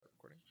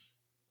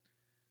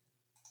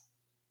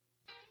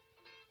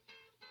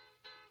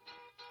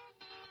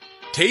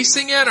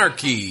Tasting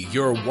Anarchy,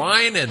 your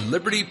wine and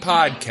liberty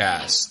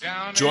podcast.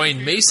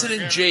 Join Mason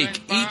and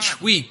Jake each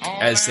week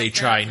as they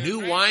try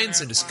new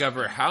wines and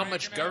discover how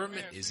much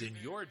government is in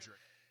your drink.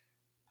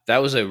 That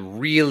was a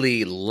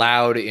really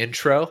loud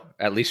intro,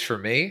 at least for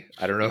me.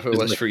 I don't know if it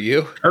was for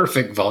you.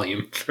 Perfect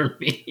volume for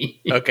me.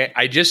 Okay,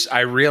 I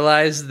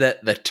realized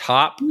that the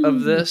top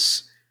of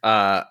this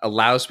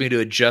allows me to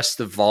adjust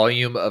the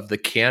volume of the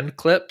can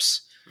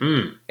clips,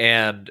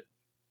 and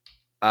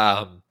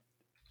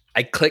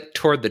I clicked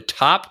toward the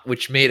top,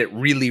 which made it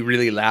really,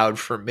 really loud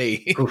for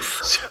me.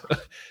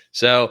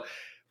 So,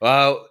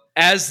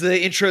 as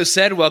the intro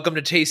said, welcome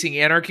to Tasting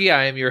Anarchy.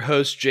 I am your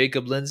host,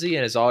 Jacob Lindsay,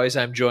 and as always,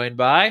 I'm joined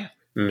by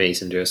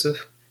Mason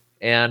Joseph.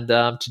 And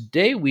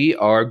today we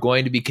are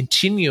going to be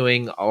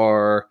continuing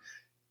our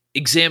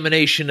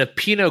examination of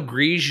Pinot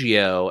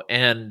Grigio,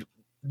 and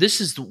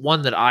this is the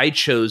one that I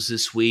chose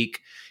this week,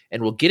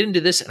 and we'll get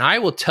into this, and I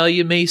will tell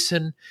you,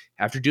 Mason,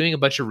 after doing a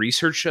bunch of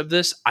research of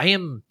this, I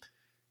am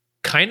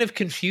kind of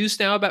confused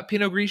now about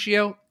Pinot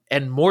Grigio,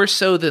 and more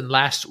so than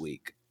last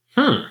week,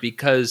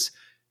 because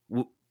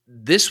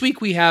this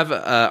week we have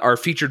our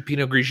featured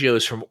Pinot Grigio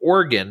is from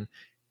Oregon,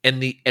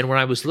 and when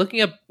I was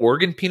looking up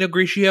Oregon Pinot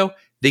Grigio,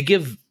 they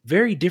give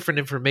very different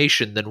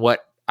information than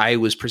what I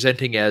was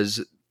presenting as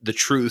the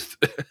truth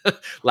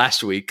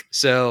last week.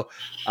 So,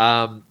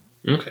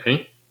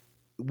 okay.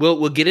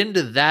 We'll get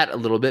into that a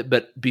little bit,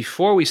 but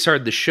before we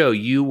started the show,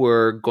 you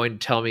were going to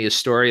tell me a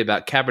story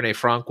about Cabernet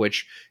Franc,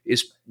 which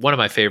is one of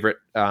my favorite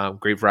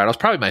grape varietals,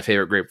 probably my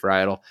favorite grape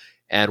varietal,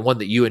 and one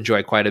that you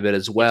enjoy quite a bit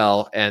as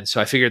well. And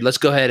so I figured let's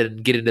go ahead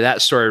and get into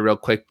that story real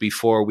quick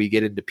before we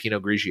get into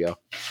Pinot Grigio.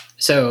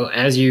 So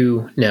as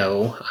you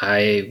know,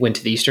 I went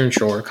to the Eastern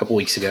Shore a couple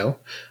weeks ago,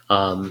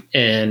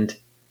 and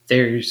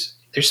there's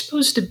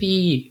supposed to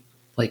be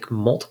like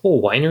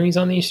multiple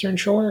wineries on the Eastern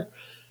Shore,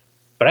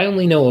 but I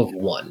only know of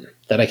one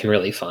that I can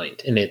really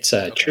find, and it's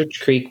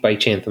Church Creek by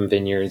Chatham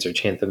Vineyards or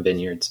Chatham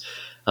Vineyards.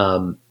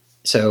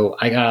 So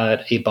I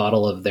got a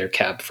bottle of their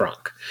Cab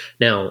Franc.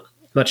 Now,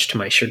 much to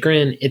my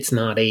chagrin, it's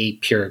not a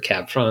pure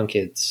Cab Franc.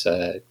 It's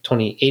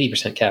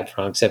 80% Cab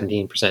Franc,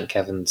 17%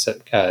 Cabernet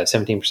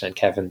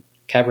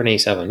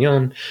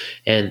Sauvignon,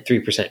 and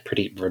 3%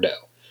 Petit Verdot.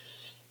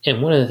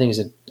 And one of the things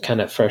that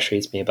kind of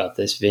frustrates me about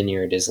this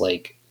vineyard is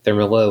like their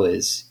Merlot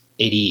is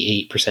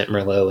 88%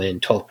 Merlot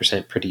and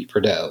 12% Petit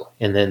Verdot.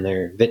 And then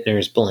their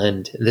Vintners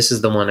blend. This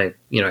is the one I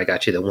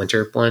got you the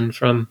winter blend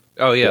from.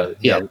 Oh, yeah.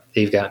 Yeah,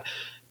 they've got,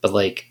 but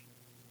like,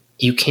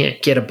 you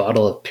can't get a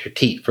bottle of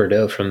Petit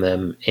Verdot from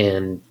them,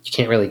 and you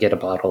can't really get a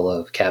bottle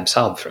of Cab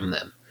Sauv from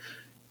them.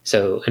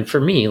 So, and for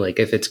me, like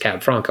if it's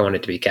Cab Franc, I want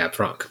it to be Cab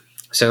Franc.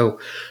 So,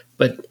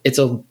 but it's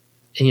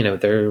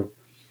they're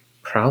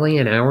probably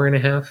an hour and a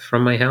half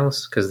from my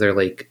house because they're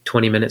like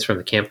 20 minutes from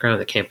the campground.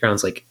 The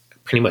campground's like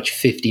pretty much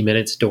 50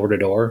 minutes door to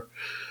door.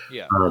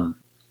 Yeah.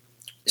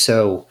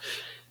 So,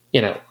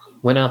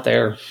 went out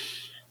there,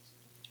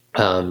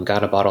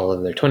 got a bottle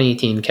of their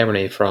 2018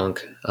 Cabernet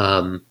Franc,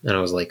 and I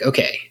was like,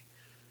 okay,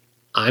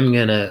 I'm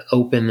going to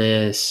open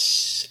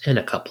this in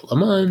a couple of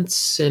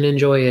months and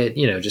enjoy it,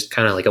 just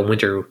kind of like a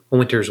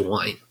winter's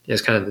wine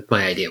is kind of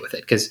my idea with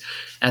it. Because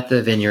at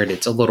the vineyard,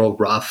 it's a little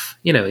rough,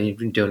 you're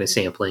doing a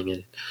sampling,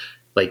 and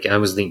like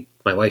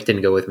my wife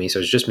didn't go with me, so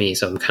it's just me.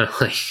 So I'm kind of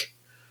like,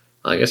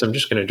 I guess I'm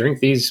just going to drink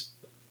these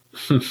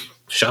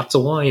shots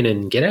of wine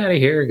and get out of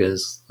here.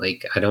 Because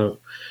like,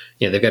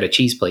 they've got a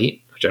cheese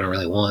plate, which I don't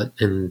really want.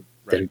 And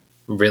they don't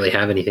really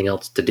have anything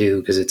else to do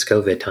because it's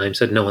COVID time.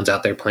 So no one's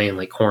out there playing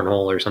like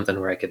cornhole or something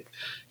where I could,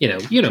 try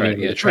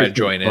to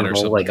join in or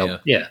something.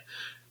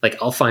 Like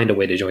I'll find a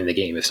way to join the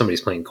game if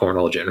somebody's playing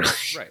cornhole generally.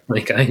 Right.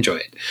 Like I enjoy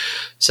it.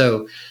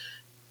 So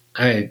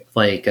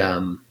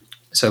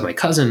so my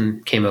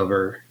cousin came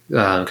over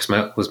because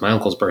it was my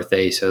uncle's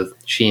birthday. So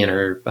she and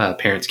her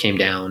parents came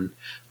down.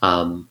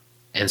 And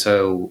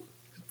so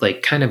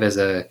like kind of as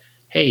a,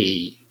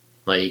 hey,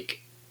 like,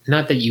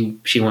 not that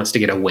she wants to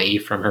get away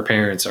from her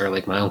parents or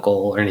like my uncle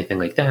or anything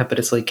like that, but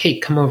it's like, hey,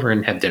 come over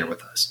and have dinner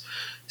with us.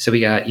 So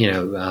we got,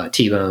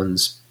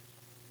 T-bones.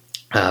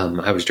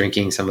 I was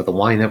drinking some of the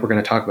wine that we're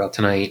going to talk about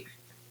tonight.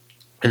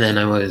 And then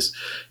I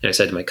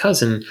said to my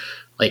cousin,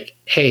 like,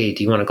 hey,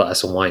 do you want a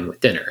glass of wine with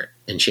dinner?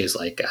 And she was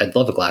like, I'd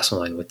love a glass of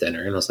wine with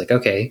dinner. And I was like,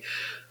 okay.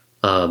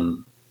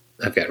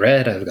 I've got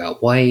red, I've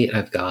got white,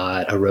 I've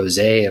got a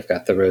rosé. I've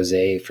got the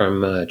rosé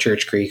from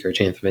Church Creek or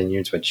Chatham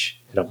Vineyards, which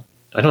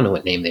I don't know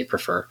what name they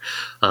prefer.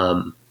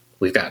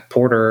 We've got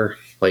porter,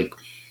 like,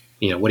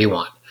 what do you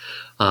want?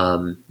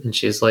 And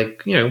she's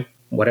like,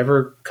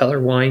 whatever color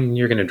wine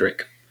you're going to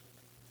drink.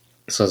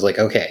 So I was like,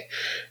 okay,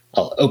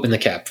 I'll open the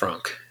Cab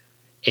Franc.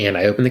 And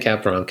I opened the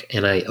Cab Franc,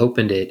 and I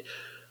opened it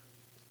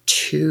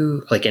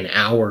an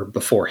hour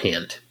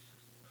beforehand.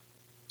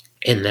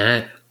 And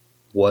that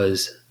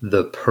was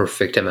the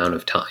perfect amount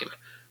of time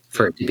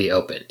for it to be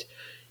opened.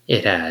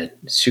 It had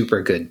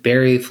super good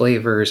berry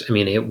flavors. I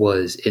mean, it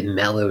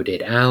mellowed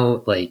it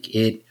out. Like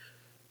it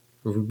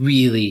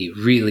really,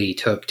 really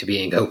took to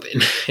being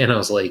open. And I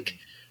was like,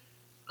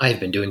 I've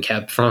been doing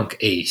Cab Franc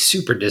a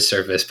super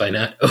disservice by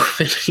not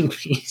opening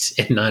these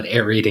and not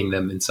aerating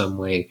them in some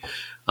way.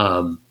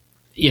 So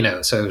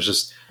it was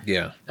just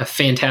a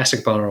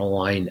fantastic bottle of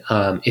wine.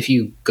 If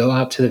you go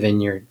out to the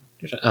vineyard,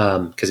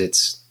 because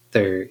it's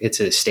an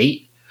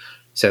estate,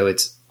 so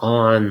it's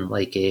on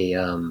like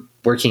a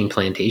working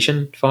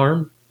plantation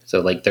farm. So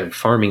like they're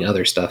farming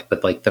other stuff,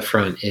 but like the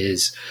front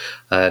is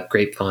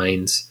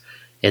grapevines.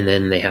 And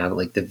then they have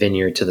like the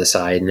vineyard to the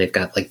side, and they've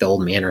got like the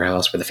old manor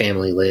house where the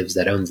family lives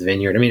that owns the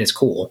vineyard. I mean, it's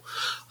cool.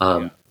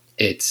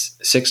 It's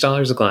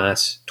 $6 a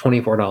glass,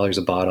 $24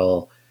 a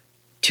bottle,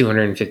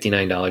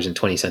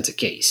 $259.20 a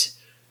case.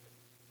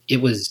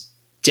 It was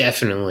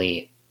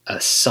definitely a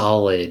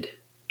solid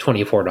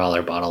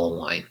 $24 bottle of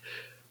wine.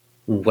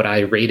 Would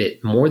I rate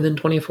it more than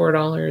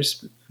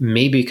 $24?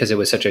 Maybe because it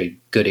was such a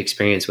good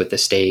experience with the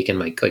steak and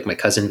my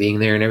cousin being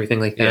there and everything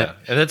like that. Yeah,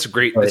 and that's a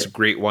great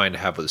wine to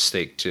have with a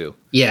steak too.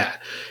 Yeah,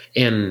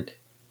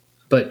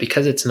 but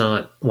because it's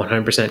not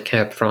 100%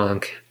 Cab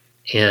Franc,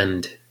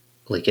 and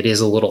like it is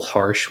a little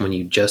harsh when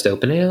you just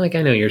open it. Like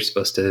I know you're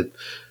supposed to,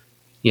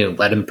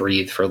 let them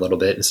breathe for a little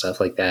bit and stuff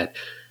like that,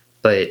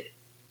 but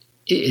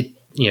it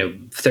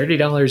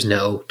 $30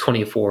 no,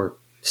 24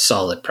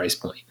 solid price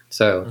point.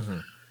 So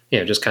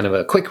just kind of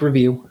a quick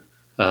review.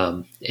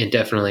 And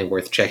definitely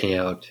worth checking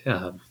out,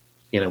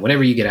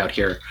 whenever you get out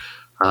here,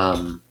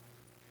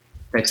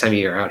 next time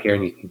you're out here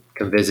and you can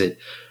come visit,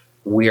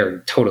 we are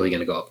totally going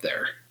to go up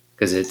there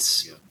because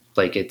it's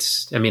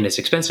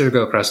expensive to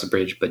go across the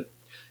bridge, but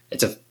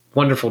it's a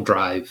wonderful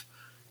drive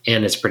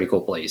and it's a pretty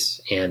cool place.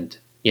 And,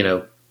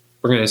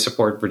 we're going to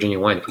support Virginia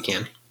wine if we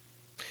can.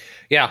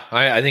 Yeah,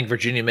 I think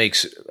Virginia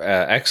makes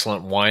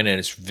excellent wine, and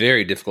it's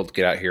very difficult to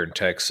get out here in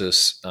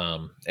Texas.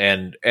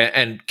 And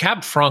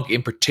Cab Franc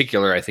in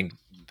particular, I think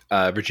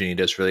Virginia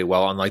does really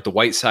well. On like the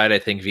white side, I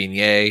think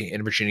Viognier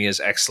in Virginia is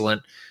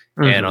excellent,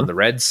 and on the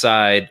red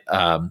side,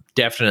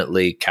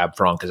 definitely Cab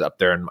Franc is up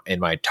there in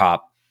my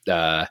top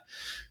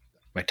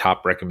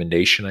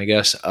recommendation, I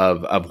guess,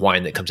 of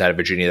wine that comes out of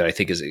Virginia that I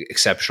think is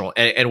exceptional.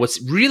 And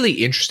what's really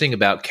interesting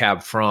about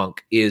Cab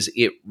Franc is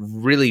it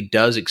really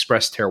does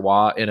express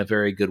terroir in a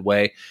very good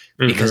way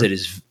because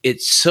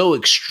it's so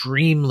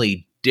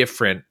extremely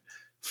different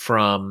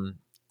from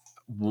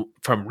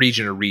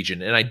region to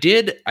region. And I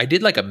did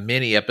like a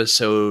mini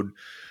episode,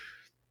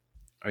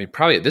 I mean,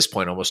 probably at this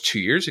point, almost 2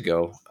 years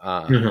ago.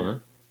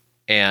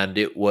 And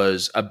it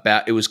was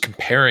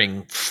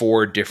comparing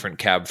 4 different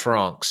Cab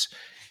Francs,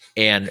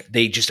 and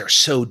they just are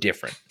so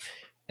different.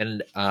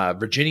 And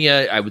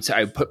Virginia, I would say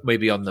I put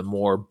maybe on the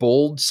more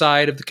bold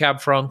side of the Cab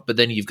Franc, but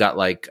then you've got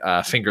like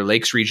Finger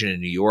Lakes region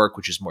in New York,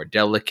 which is more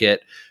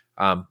delicate.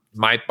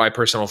 My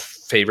personal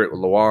favorite,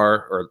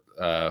 Loire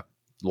or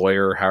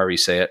Lawyer, however you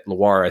say it,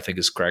 Loire, I think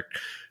is correct.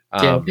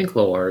 I think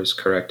Loire is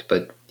correct,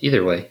 but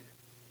either way.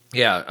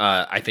 Yeah,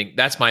 I think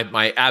that's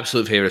my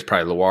absolute favorite is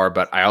probably Loire,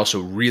 but I also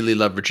really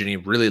love Virginia,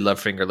 really love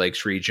Finger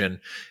Lakes region.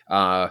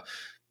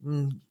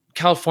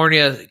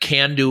 California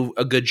can do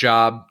a good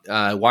job.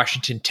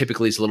 Washington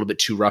typically is a little bit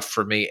too rough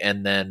for me.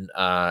 And then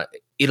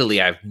Italy,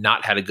 I've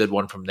not had a good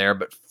one from there,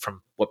 but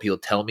from what people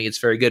tell me, it's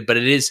very good. But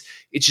it's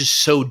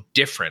just so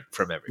different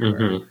from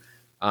everywhere.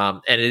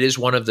 And it is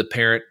one of the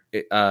parent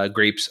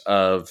grapes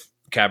of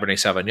Cabernet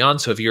Sauvignon.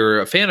 So if you're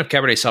a fan of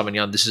Cabernet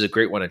Sauvignon, this is a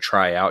great one to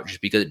try out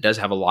just because it does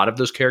have a lot of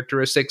those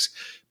characteristics,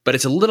 but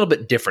it's a little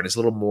bit different. It's a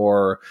little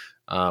more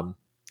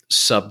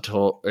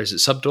subtle. Is it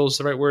subtle is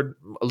the right word?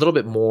 A little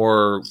bit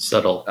more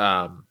subtle.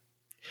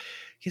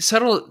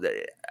 Subtle.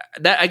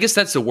 That I guess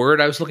that's the word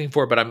I was looking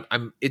for, but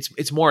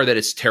it's more that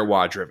it's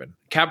terroir driven.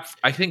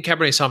 I think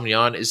Cabernet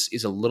Sauvignon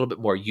is a little bit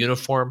more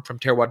uniform from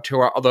terroir to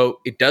terroir, although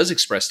it does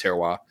express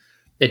terroir.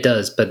 It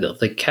does, but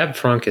the Cab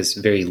Franc is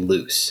very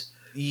loose.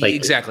 Like,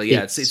 exactly.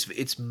 Yeah,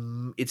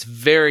 it's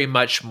very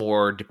much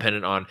more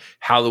dependent on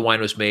how the wine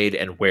was made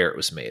and where it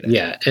was made.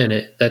 Yeah,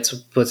 and that's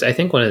what's I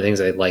think one of the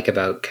things I like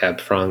about Cab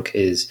Franc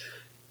is,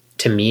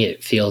 to me,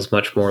 it feels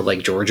much more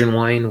like Georgian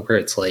wine, where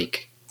it's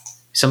like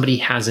somebody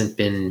hasn't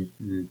been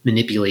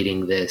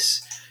manipulating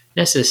this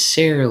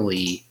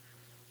necessarily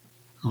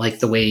like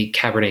the way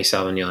Cabernet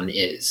Sauvignon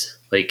is.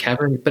 Like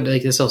Cabernet, but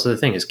like that's also the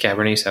thing is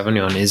Cabernet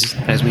Sauvignon is,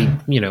 as we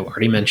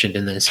already mentioned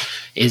in this,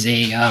 is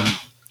a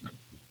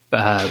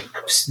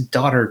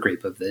daughter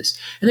grape of this,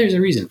 and there's a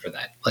reason for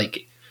that.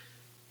 Like,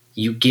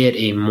 you get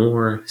a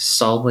more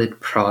solid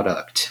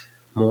product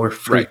more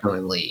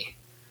frequently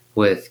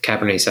with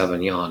Cabernet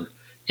Sauvignon,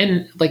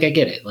 and like I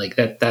get it, like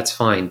that's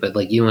fine. But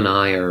like you and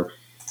I are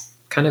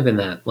kind of in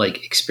that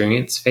like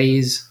experience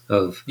phase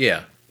of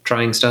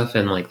trying stuff,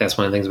 and like that's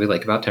one of the things we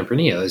like about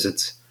Tempranillo is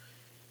it's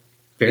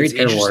very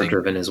terroir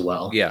driven as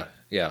well. Yeah,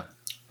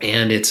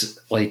 and it's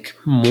like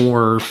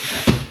more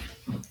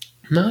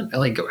not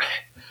like.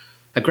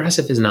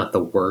 Aggressive is not the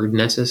word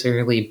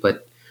necessarily,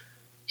 but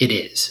it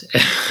is.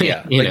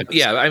 Yeah.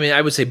 I mean, I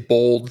would say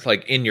bold,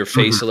 like in your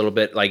face a little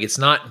bit. Like it's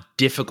not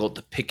difficult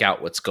to pick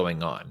out what's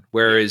going on.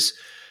 Whereas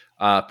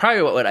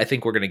Probably what I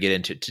think we're going to get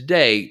into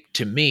today,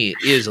 to me,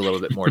 is a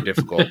little bit more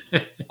difficult.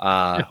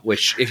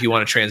 Which, if you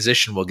want to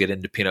transition, we'll get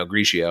into Pinot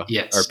Grigio,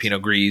 or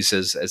Pinot Gris,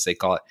 as they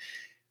call it.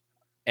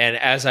 And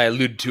as I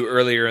alluded to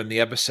earlier in the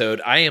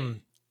episode, I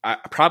am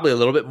probably a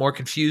little bit more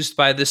confused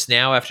by this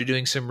now after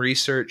doing some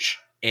research,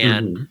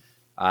 and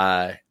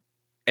am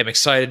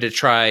excited to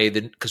try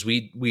because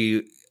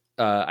we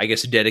I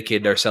guess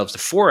dedicated ourselves to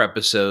 4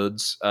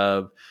 episodes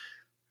of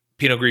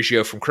Pinot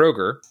Grigio from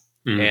Kroger,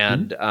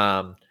 and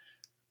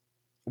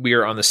we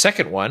are on the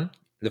second one.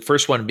 The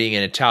first one being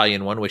an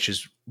Italian one, which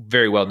is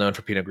very well known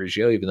for Pinot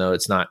Grigio, even though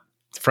it's not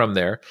from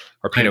there,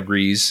 or Pinot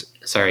Gris.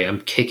 Sorry,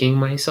 I'm kicking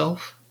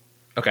myself.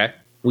 Okay.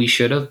 We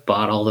should have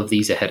bought all of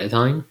these ahead of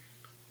time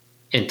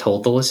and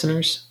told the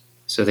listeners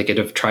so they could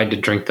have tried to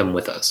drink them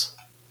with us.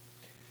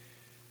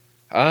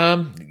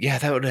 Yeah,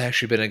 that would have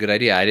actually been a good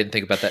idea. I didn't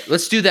think about that.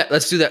 Let's do that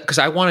because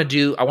I want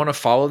to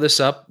follow this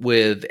up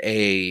with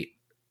a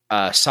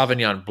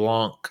Sauvignon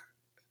Blanc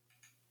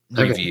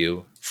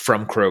review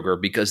from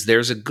Kroger, because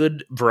there's a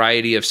good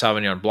variety of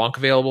Sauvignon Blanc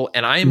available,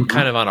 and I am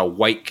kind of on a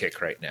white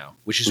kick right now,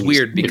 which is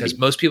weird because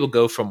most people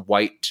go from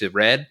white to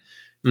red.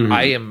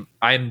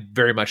 I'm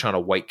very much on a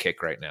white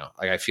kick right now.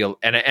 Like I feel,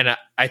 and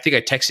I think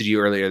I texted you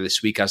earlier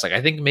this week. I was like,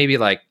 I think maybe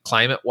like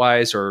climate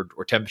wise or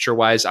temperature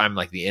wise, I'm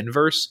like the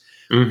inverse.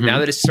 Now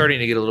that it's starting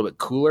to get a little bit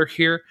cooler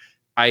here,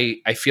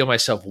 I feel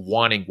myself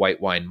wanting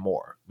white wine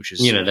more, which is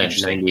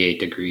that's 98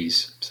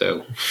 degrees.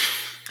 So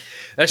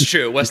that's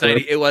true. It was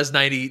 90. It was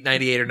 90,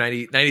 98 or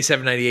 90,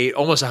 97, 98,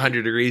 almost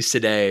 100 degrees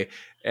today,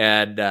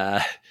 and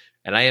I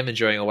am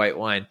enjoying a white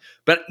wine.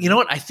 But you know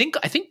what? I think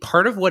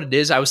part of what it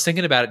is, I was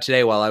thinking about it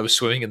today while I was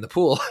swimming in the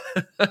pool.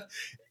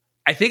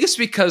 I think it's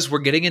because we're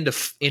getting into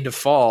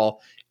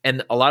fall,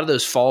 and a lot of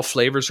those fall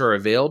flavors are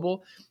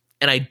available.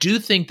 And I do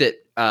think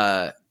that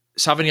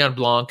Sauvignon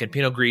Blanc and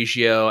Pinot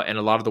Grigio and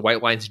a lot of the white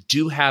wines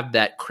do have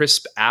that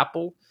crisp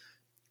apple,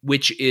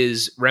 which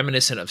is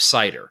reminiscent of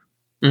cider.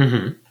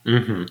 And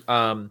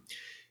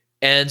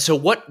so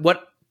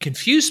what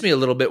confused me a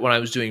little bit when I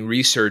was doing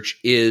research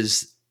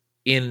is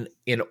in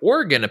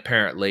Oregon,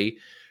 apparently,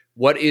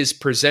 what is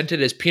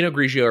presented as Pinot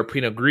Grigio or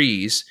Pinot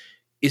Gris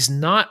is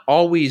not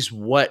always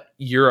what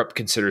Europe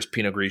considers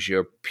Pinot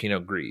Grigio or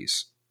Pinot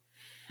Gris.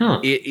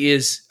 It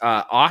is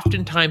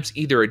oftentimes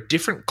either a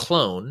different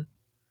clone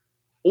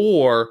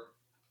or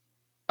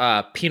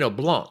Pinot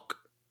Blanc,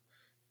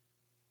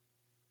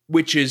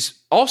 which is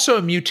also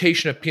a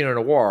mutation of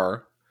Pinot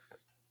Noir,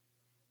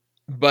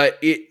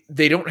 but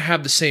they don't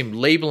have the same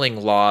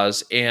labeling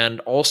laws,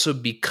 and also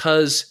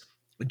because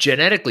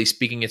genetically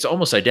speaking, it's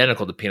almost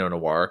identical to Pinot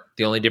Noir.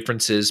 The only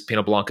difference is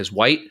Pinot Blanc is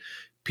white,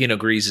 Pinot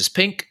Gris is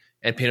pink,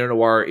 and Pinot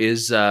Noir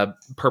is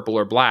purple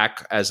or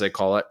black, as they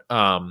call it.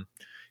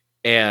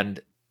 And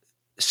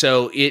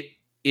so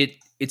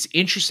it's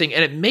interesting,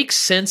 and it makes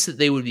sense that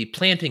they would be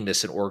planting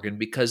this in Oregon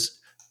because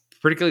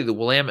particularly the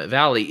Willamette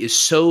Valley is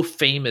so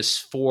famous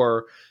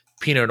for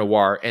Pinot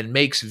Noir and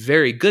makes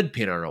very good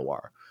Pinot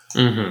Noir.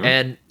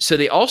 And so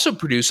they also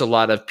produce a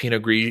lot of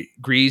Pinot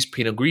Gris,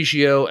 Pinot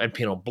Grigio, and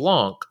Pinot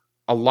Blanc.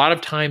 A lot of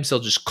times they'll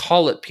just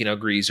call it Pinot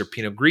Gris or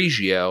Pinot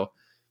Grigio.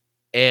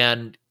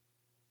 And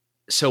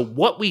so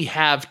what we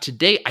have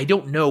today, I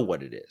don't know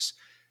what it is.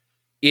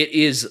 It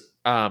is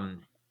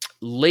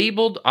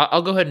labeled,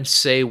 I'll go ahead and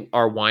say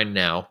our wine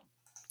now,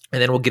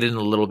 and then we'll get into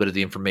a little bit of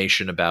the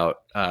information about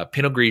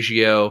Pinot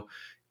Grigio,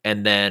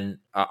 and then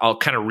I'll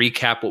kind of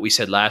recap what we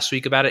said last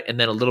week about it, and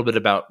then a little bit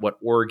about what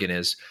Oregon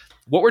is.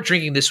 What we're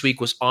drinking this week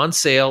was on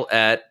sale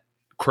at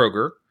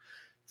Kroger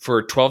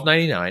for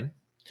 $12.99.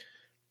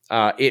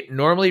 It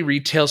normally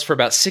retails for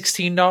about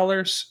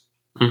 $16.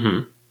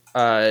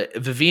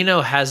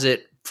 Vivino has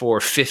it for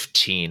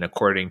 $15,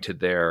 according to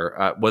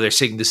their they're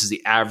saying this is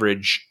the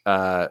average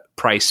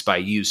price by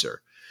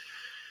user.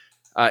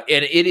 And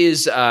it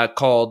is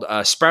called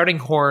Sprouting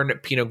Horn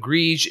Pinot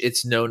Gris.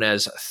 It's known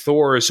as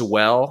Thor's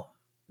Well.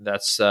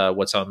 That's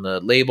what's on the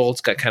label.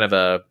 It's got kind of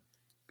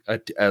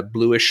a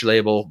bluish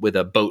label with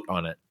a boat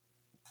on it.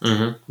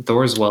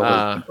 Thor's Well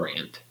is the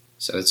brand.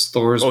 So it's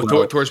Thor's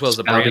Well. Thor's Well is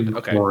the brand.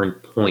 Okay. Horn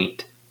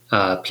Point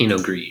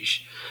Pinot Gris.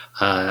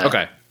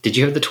 Okay. Did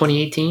you have the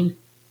 2018?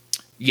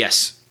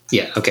 Yes.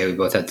 Yeah. Okay. We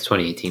both had the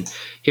 2018.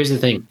 Here's the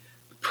thing.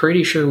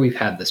 Pretty sure we've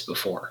had this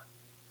before.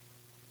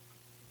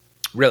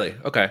 Really?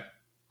 Okay.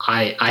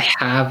 I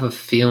have a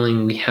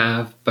feeling we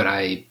have, but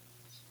I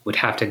would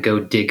have to go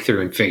dig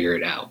through and figure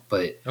it out.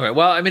 But okay.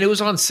 Well, I mean, it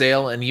was on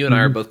sale, and you and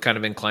I are both kind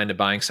of inclined to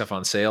buying stuff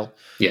on sale.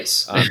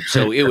 Yes.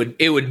 So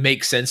it would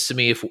make sense to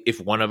me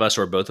if one of us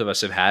or both of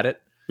us have had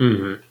it.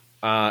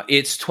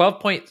 It's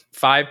 12.5%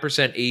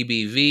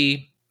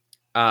 ABV.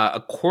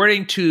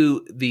 According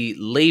to the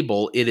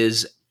label, it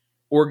is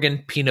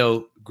Oregon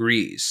Pinot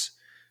Gris.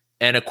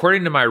 And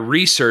according to my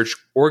research,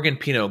 Oregon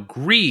Pinot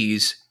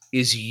Gris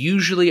is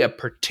usually a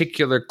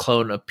particular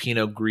clone of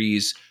Pinot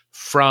Gris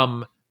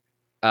from,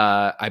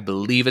 I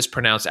believe it's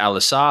pronounced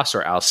Alsace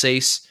or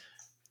Alsace.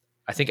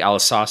 I think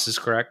Alsace is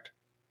correct.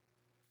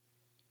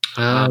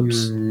 I'm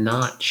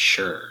not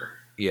sure.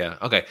 Yeah.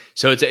 Okay.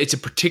 So it's a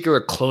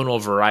particular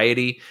clonal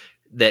variety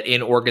that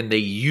in Oregon they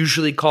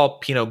usually call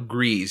Pinot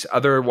Gris.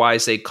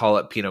 Otherwise, they call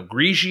it Pinot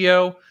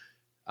Grigio.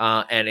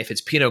 And if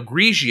it's Pinot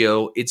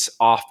Grigio, it's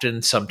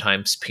often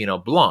sometimes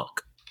Pinot Blanc,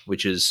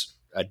 which is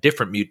a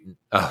different mutant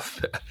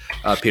of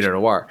Pinot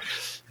Noir.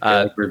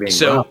 I feel like we're being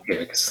robbed here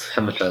because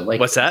how much I like.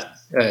 What's that?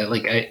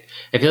 I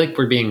feel like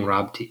we're being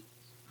robbed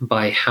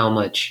by how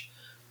much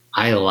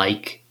I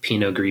like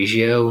Pinot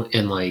Grigio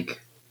and like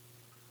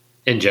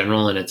in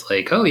general, and it's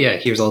like, oh yeah,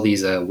 here's all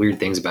these weird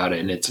things about it,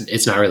 and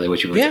it's not really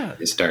what you want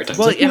to start.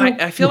 Well, like, and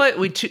I feel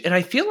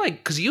like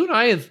because you and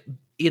I have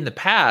in the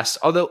past,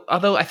 although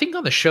I think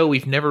on the show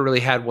we've never really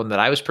had one that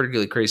I was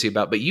particularly crazy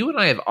about, but you and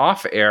I have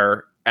off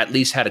air at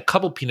least had a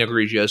couple Pinot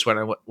Grigios when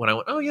I went,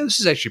 oh yeah, this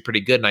is actually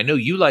pretty good, and I know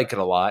you like it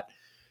a lot.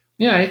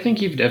 Yeah, I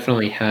think you've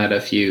definitely had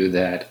a few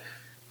that,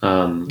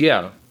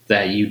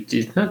 that you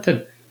did not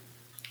that.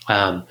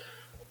 I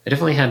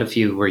definitely had a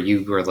few where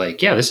you were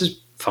like, yeah, this is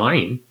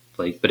fine,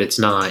 like, but it's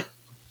not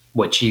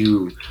what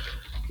you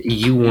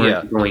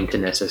weren't going to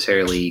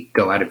necessarily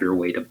go out of your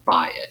way to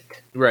buy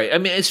it. Right. I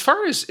mean, as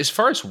far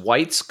as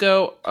whites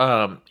go,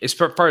 as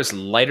far as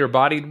lighter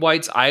bodied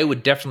whites, I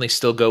would definitely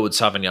still go with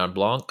Sauvignon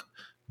Blanc,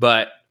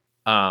 but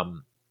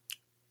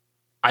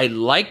I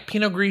like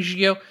Pinot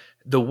Grigio.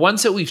 The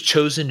ones that we've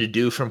chosen to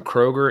do from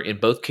Kroger in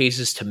both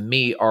cases, to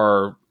me,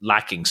 are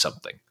lacking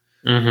something.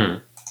 Mm-hmm.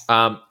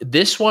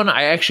 This one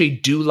I actually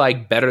do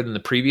like better than the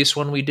previous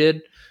one we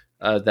did.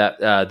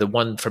 The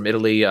one from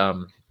Italy.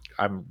 I'm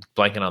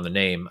blanking on the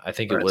name. I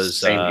think it was.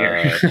 Same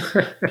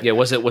here.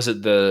 Was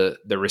it the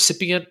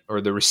recipient or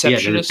the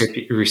receptionist?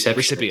 Yeah,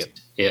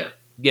 recipient. Yeah.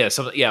 Yeah.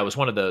 It was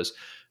one of those.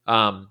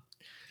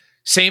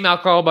 Same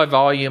alcohol by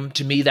volume.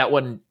 To me, that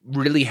one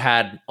really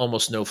had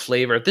almost no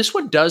flavor. This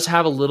one does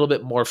have a little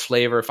bit more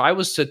flavor. If I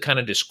was to kind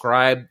of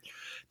describe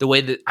the way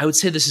that I would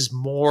say this is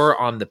more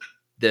on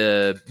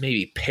the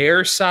maybe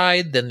pear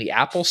side than the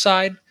apple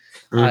side.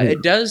 Mm-hmm.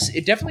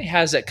 It definitely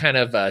has that kind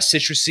of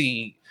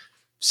citrusy,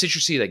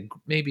 like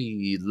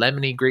maybe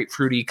lemony,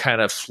 grapefruity kind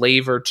of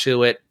flavor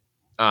to it.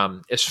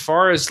 As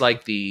far as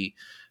like the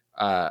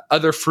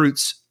other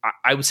fruits,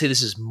 I would say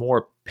this is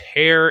more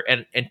pear,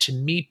 and to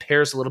me,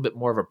 pear is a little bit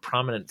more of a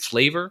prominent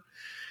flavor.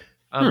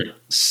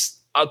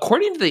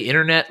 According to the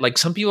internet, like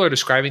some people are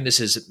describing this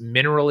as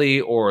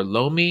minerally or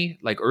loamy,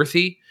 like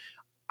earthy.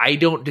 I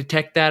don't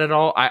detect that at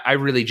all. I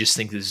really just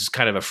think this is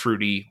kind of a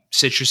fruity,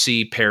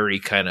 citrusy, peary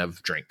kind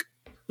of drink.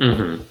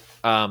 Mm-hmm.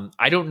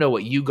 I don't know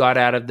what you got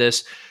out of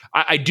this.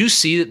 I do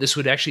see that this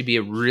would actually be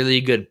a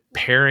really good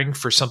pairing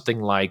for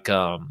something like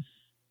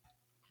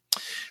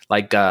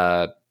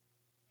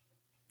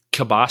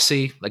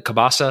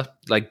kielbasa,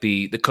 like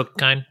the cooked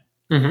kind,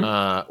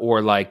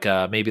 or like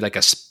maybe like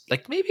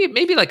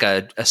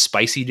a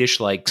spicy dish,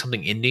 like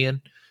something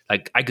Indian.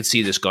 Like I could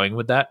see this going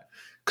with that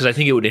because I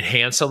think it would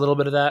enhance a little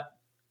bit of that.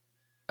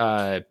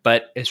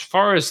 But as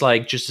far as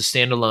like just a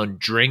standalone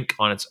drink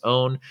on its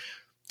own,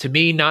 to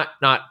me, not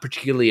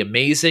particularly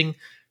amazing.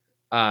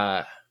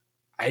 I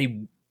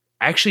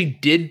actually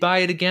did buy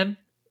it again.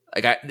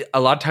 Like a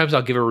lot of times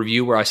I'll give a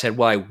review where I said,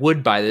 well, I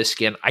would buy this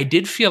again. I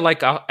did feel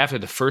like after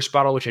the first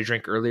bottle, which I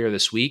drank earlier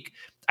this week,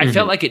 I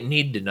felt like it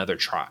needed another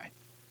try.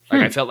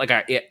 Like I felt like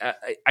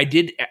I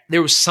did.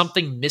 There was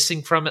something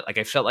missing from it. Like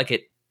I felt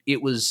like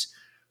it was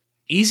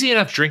easy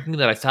enough drinking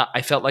that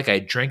I felt like I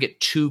drank it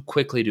too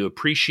quickly to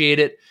appreciate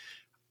it.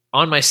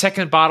 On my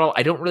second bottle,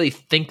 I don't really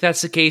think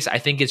that's the case. I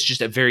think it's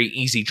just a very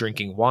easy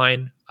drinking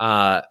wine.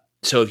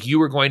 So if you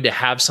were going to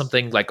have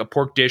something like a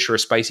pork dish or a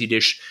spicy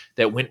dish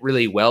that went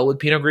really well with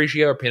Pinot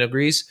Grigio or Pinot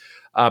Gris,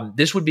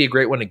 this would be a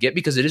great one to get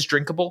because it is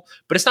drinkable,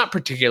 but it's not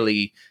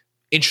particularly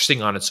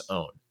interesting on its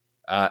own.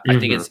 I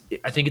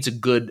think it's a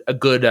good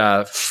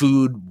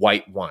food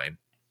white wine.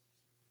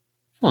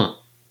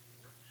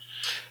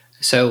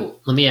 So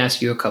let me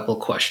ask you a couple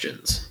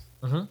questions.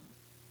 Mm-hmm.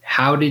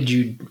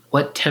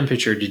 What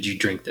temperature did you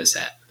drink this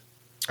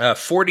at?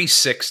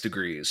 46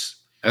 degrees.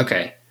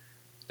 Okay.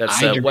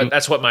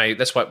 That's what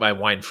my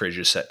wine fridge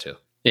is set to.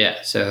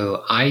 Yeah,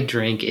 so I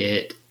drank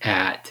it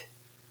at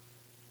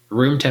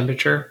room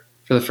temperature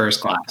for the first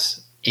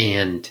glass,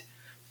 and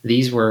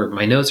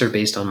my notes are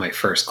based on my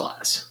first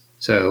glass.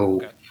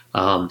 So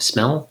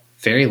smell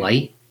very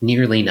light,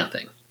 nearly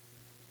nothing.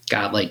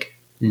 Got like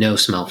no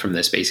smell from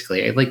this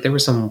basically. There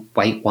was some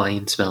white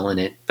wine smell in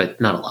it, but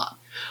not a lot.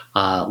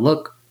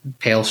 Look,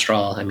 pale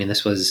straw. I mean,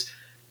 this was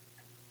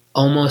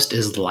almost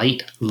as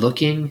light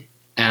looking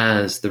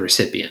as the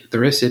recipient. The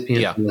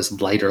recipient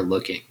was lighter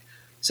looking.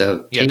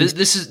 So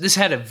this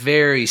had a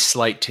very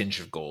slight tinge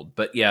of gold,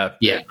 but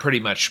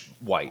pretty much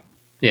white.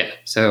 Yeah.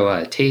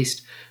 So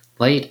taste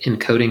light and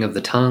coating of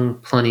the tongue,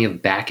 plenty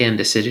of back end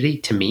acidity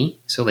to me.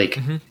 So it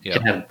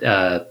had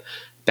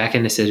back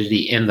end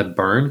acidity and the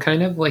burn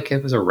kind of like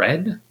it was a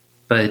red,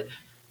 but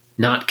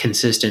not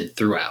consistent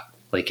throughout.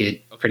 Like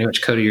it pretty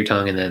much coated your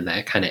tongue and then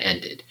that kind of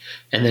ended,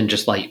 and then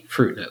just light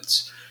fruit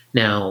notes.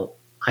 Now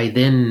I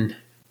then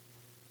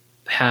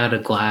had a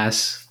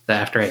glass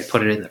after I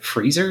put it in the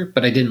freezer,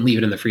 but I didn't leave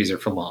it in the freezer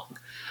for long.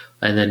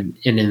 And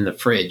in the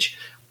fridge,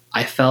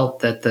 I felt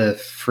that the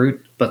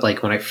fruit, but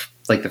like when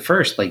the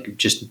first, like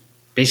just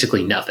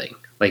basically nothing.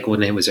 Like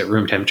when it was at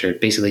room temperature,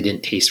 it basically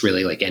didn't taste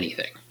really like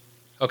anything.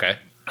 Okay.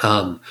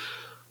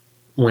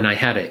 When I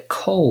had it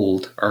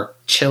cold or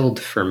chilled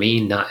for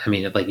me,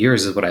 like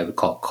yours is what I would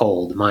call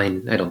cold.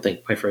 Mine, I don't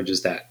think my fridge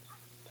is that.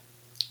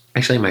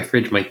 Actually, my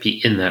fridge might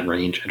be in that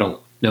range. I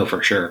don't know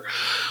for sure.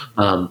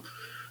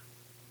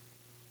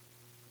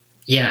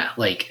 Yeah,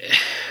 like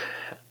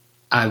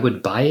I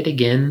would buy it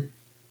again.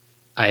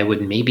 I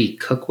would maybe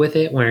cook with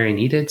it where I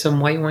needed some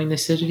white wine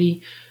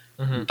acidity,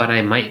 but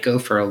I might go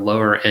for a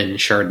lower end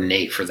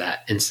Chardonnay for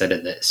that instead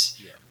of this.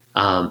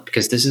 Yeah.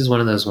 Because this is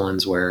one of those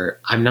ones where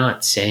I'm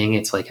not saying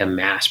it's like a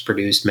mass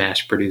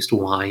produced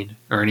wine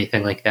or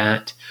anything like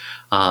that.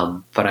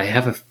 But I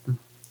have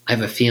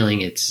a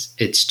feeling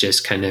it's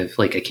just kind of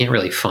like I can't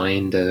really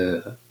find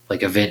a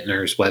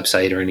vintner's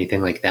website or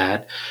anything like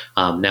that.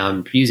 Now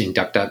I'm using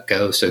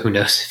DuckDuckGo, so who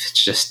knows if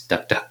it's just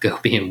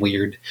DuckDuckGo being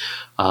weird.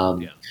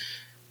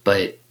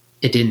 But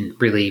it didn't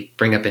really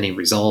bring up any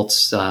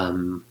results.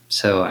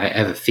 So I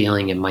have a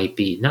feeling it might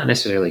be not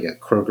necessarily like a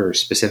Kroger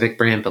specific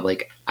brand, but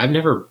like I've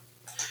never,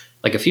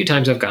 like a few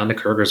times I've gone to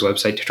Kroger's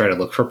website to try to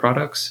look for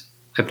products.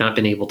 I've not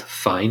been able to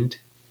find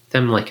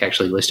them like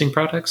actually listing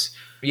products.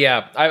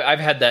 Yeah,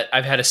 I've had that.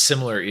 I've had a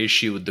similar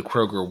issue with the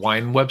Kroger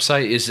wine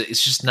website. Is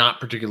it's just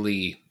not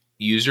particularly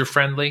user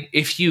friendly.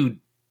 If you,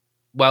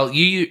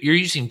 you're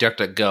using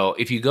DuckDuckGo.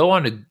 If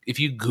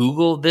you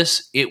Google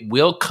this, it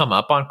will come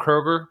up on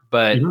Kroger,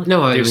 but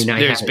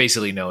there's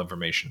basically no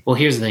information. Well,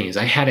 here's the thing: is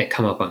I had it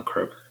come up on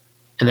Kroger,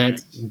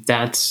 and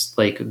that's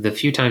like the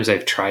few times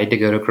I've tried to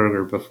go to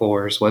Kroger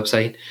before's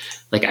website.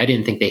 Like I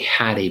didn't think they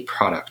had a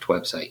product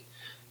website.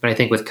 But I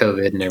think with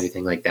COVID and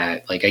everything like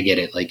that, like I get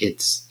it. Like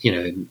it's,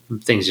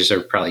 things just are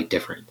probably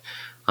different.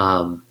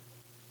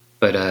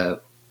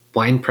 But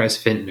Wine Press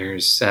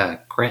Vintners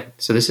Grant.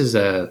 So this is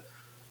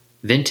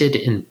vented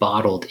and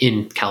bottled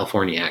in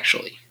California,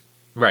 actually.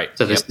 Right.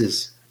 So this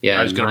is,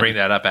 I was going to bring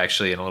that up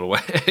actually in a little way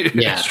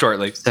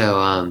shortly.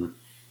 So,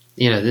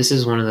 this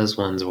is one of those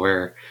ones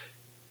where,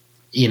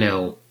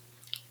 it's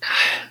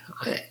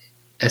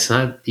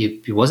not,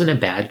 it wasn't a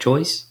bad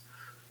choice.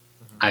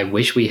 I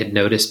wish we had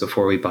noticed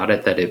before we bought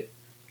it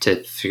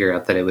to figure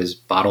out that it was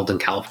bottled in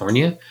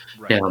California.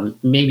 Right. Now,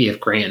 maybe if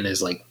Grant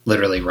is like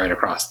literally right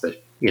across the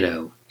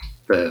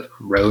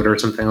road or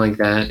something like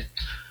that.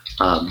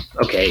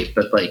 Okay.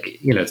 But like,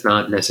 it's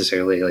not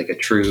necessarily like a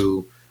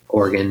true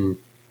Oregon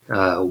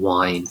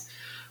wine.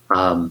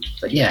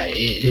 But yeah,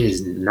 it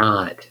is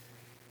not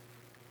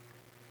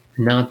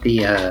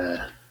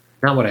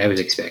what I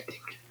was expecting.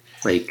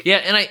 Like, yeah,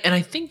 and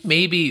I think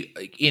maybe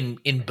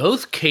in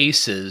both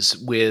cases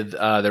with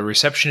the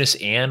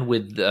Receptionist and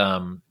with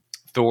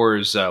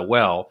Thor's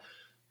well,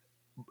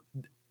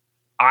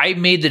 I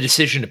made the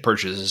decision to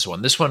purchase this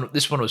one. This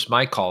one was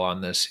my call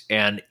on this,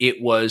 and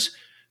it was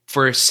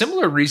for a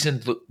similar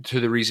reason to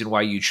the reason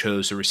why you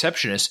chose the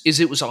Receptionist. Is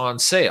it was on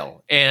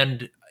sale,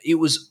 and it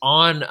was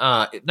on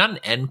not an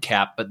end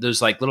cap, but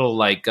there's like little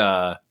like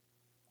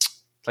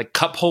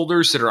cup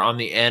holders that are on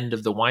the end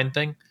of the wine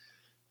thing.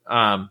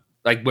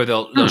 Like where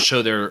they'll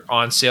show their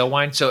on sale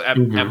wine. So at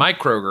my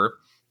Kroger,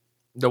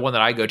 the one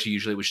that I go to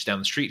usually, which is down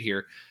the street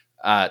here,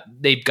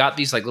 they've got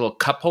these like little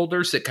cup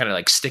holders that kind of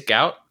like stick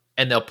out,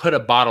 and they'll put a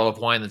bottle of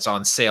wine that's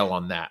on sale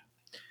on that.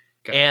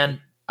 Okay.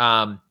 And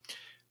I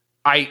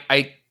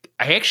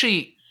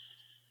actually,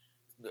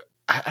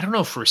 I don't know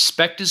if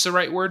respect is the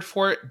right word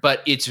for it,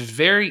 but it's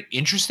very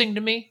interesting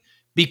to me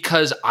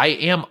because I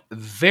am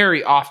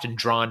very often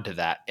drawn to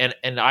that.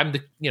 And I'm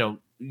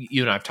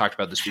you and I have talked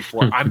about this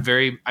before. I'm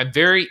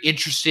very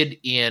interested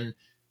in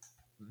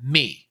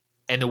me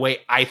and the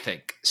way I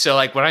think. So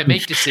like when I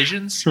make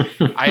decisions, and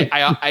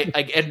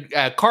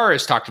Cara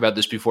has talked about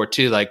this before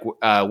too. Like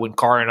when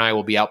Cara and I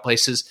will be out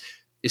places,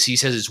 he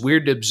says it's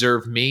weird to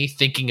observe me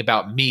thinking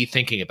about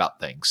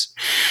things,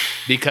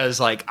 because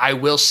like I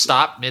will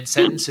stop mid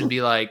sentence and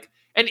be like,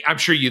 and I'm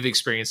sure you've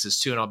experienced this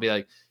too. And I'll be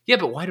like, yeah,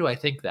 but why do I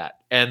think that?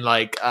 And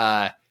like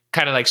kind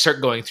of like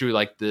start going through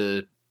like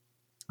the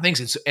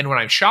things. And when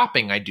I'm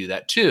shopping, I do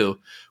that too,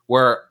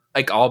 where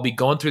like I'll be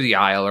going through the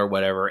aisle or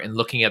whatever and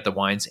looking at the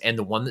wines, and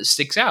the one that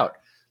sticks out,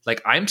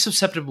 like I'm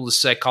susceptible to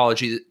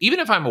psychology, even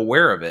if I'm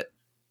aware of it.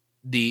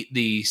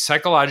 The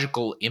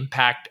psychological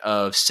impact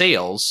of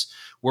sales,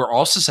 we're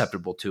all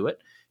susceptible to it,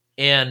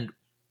 and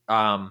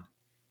I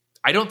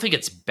don't think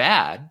it's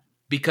bad,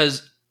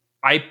 because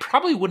I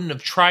probably wouldn't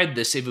have tried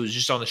this if it was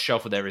just on the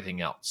shelf with everything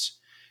else,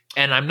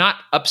 and I'm not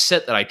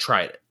upset that I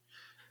tried it.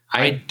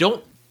 I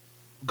don't.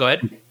 Go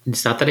ahead.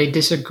 It's not that I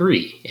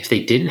disagree. If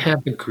they didn't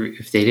have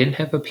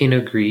a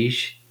Pinot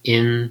Gris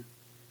in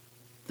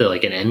the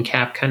like an end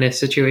cap kind of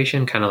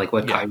situation, kind of like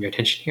what caught your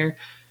attention here,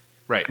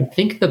 right? I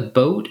think the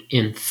boat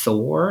in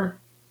Thor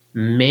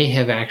may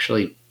have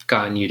actually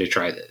gotten you to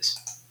try this.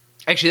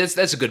 Actually,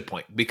 that's a good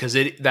point, because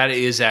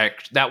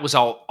that was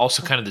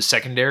also kind of the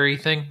secondary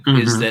thing,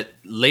 is that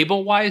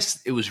label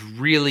wise, it was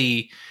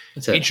really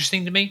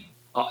interesting to me.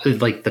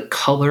 Like the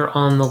color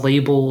on the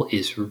label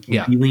is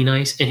really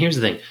nice. And here's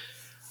the thing.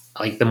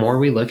 Like the more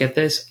we look at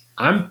this,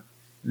 I'm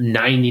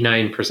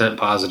 99%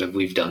 positive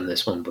we've done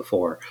this one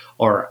before,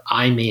 or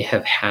I may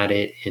have had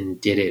it and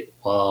did it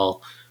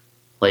while,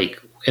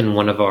 like, in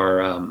one of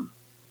our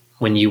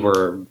when you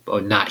were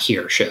not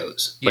here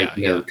shows, like,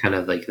 kind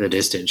of like the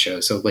distant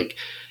shows. So, like,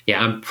 yeah,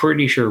 I'm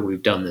pretty sure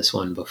we've done this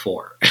one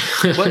before.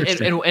 Well,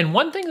 and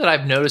one thing that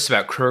I've noticed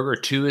about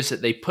Kroger too is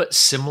that they put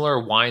similar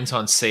wines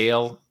on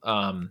sale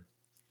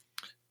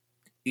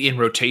in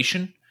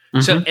rotation.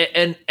 Mm-hmm. So,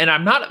 and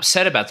I'm not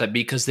upset about that,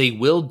 because they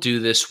will do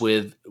this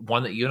with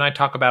one that you and I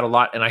talk about a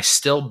lot, and I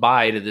still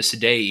buy to this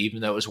day,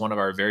 even though it was one of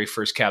our very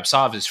first Cab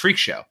Sauv, is Freak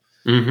Show.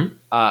 Mm-hmm.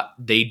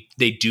 They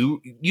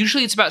do,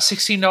 usually it's about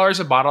 $16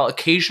 a bottle.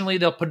 Occasionally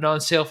they'll put it on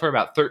sale for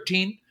about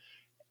 $13,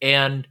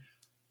 and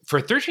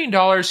for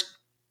 $13,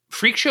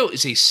 Freak Show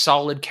is a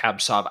solid Cab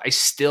Sauv. I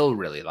still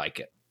really like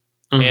it.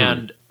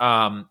 Mm-hmm.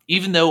 And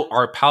even though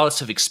our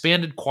palates have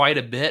expanded quite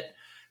a bit,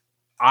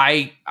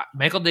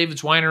 Michael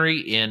David's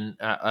Winery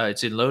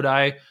it's in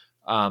Lodi.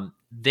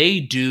 They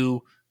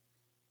do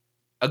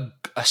a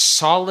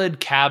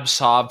solid Cab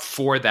Sauv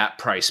for that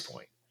price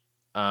point.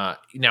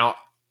 Now,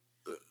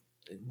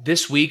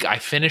 this week I'll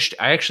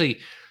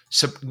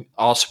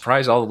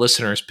surprise all the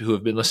listeners who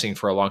have been listening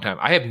for a long time.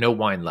 I have no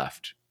wine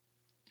left.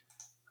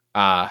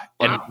 Wow.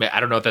 And I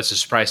don't know if that's a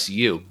surprise to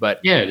you, but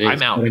yeah, it is.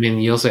 I'm out. But, I mean,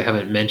 you also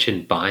haven't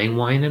mentioned buying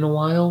wine in a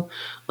while,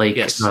 like,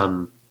 yes.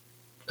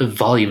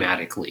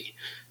 Volumatically.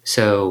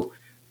 So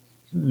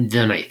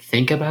then I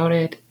think about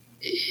it,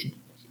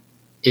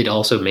 it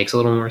also makes a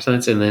little more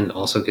sense. And then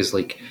also because,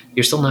 like,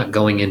 you're still not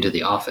going into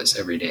the office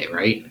every day,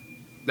 right?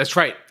 That's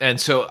right.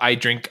 And so I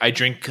drink,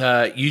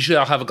 usually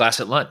I'll have a glass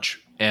at lunch,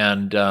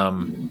 and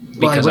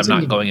because I'm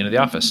not going into the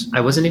office.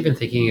 I wasn't even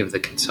thinking of the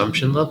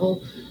consumption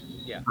level.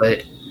 Yeah.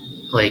 But,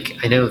 like,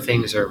 I know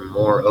things are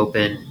more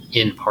open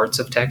in parts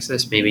of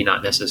Texas, maybe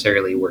not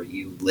necessarily where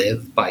you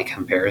live by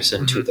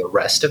comparison to the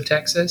rest of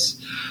Texas.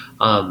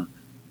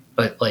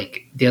 But,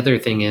 like, the other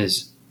thing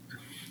is,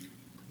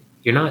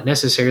 you're not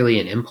necessarily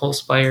an impulse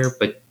buyer,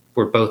 but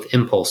we're both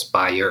impulse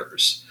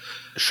buyers.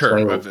 Sure,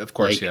 so, of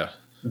course, like, yeah.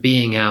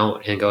 Being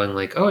out and going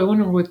like, oh, I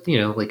wonder what,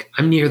 like,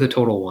 I'm near the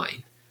Total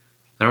Wine.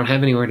 I don't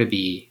have anywhere to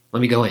be.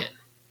 Let me go in.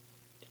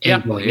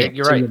 And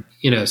you're right.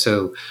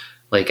 So,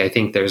 like, I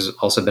think there's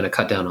also been a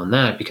cut down on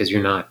that because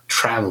you're not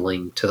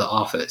traveling to the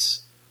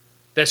office.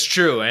 That's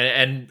true.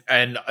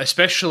 And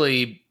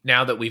especially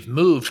now that we've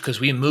moved,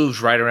 because we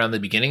moved right around the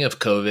beginning of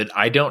COVID,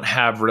 I don't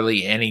have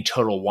really any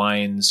Total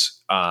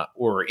Wines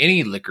or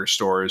any liquor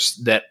stores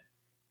that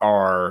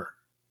are,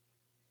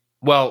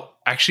 well,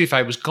 actually, if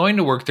I was going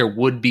to work, there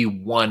would be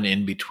one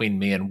in between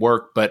me and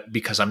work, but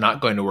because I'm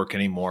not going to work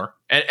anymore.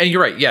 And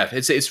you're right. Yeah,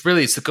 it's the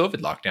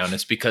COVID lockdown.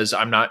 It's because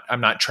I'm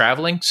not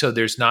traveling. So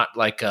there's not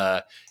like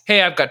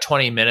hey, I've got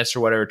 20 minutes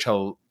or whatever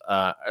till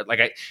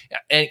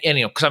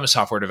because I'm a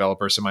software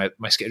developer, so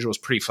my schedule is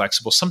pretty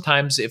flexible.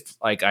 Sometimes if,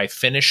 like, I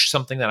finish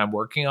something that I'm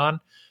working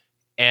on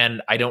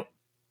and I don't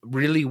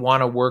really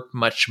want to work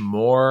much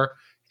more,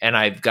 and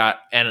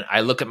I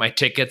look at my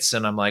tickets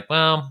and I'm like,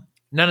 well,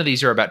 none of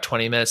these are about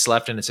 20 minutes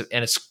left, and it's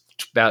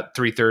about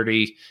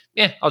 3:30.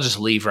 Yeah, I'll just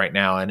leave right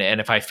now. And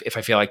if I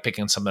feel like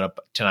picking something up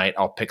tonight,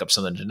 I'll pick up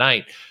something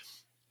tonight.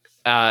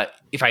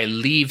 If I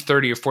leave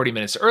 30 or 40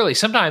 minutes early,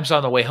 sometimes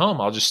on the way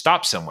home, I'll just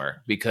stop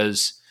somewhere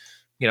because,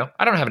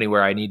 I don't have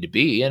anywhere I need to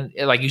be. And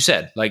like you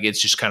said, like,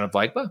 it's just kind of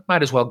like, well,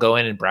 might as well go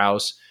in and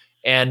browse.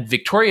 And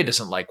Victoria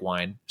doesn't like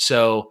wine.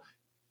 So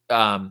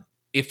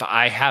if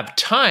I have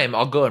time,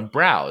 I'll go and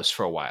browse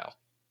for a while.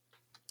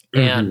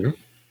 And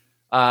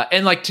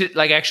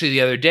actually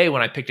the other day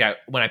when I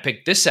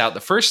picked this out the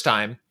first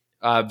time,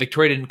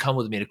 Victoria didn't come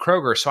with me to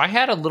Kroger. So I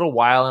had a little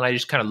while and I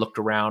just kind of looked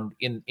around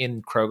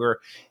in Kroger,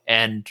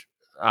 and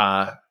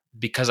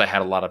because I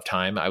had a lot of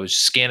time, I was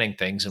scanning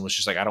things and was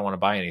just like, I don't want to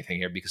buy anything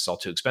here because it's all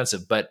too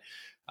expensive. But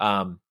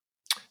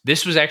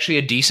this was actually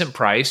a decent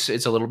price.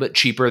 It's a little bit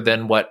cheaper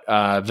than what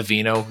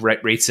Vivino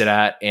rates it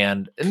at.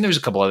 And there's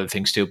a couple other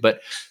things too,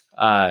 but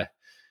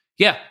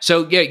yeah.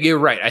 So yeah, you're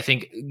right. I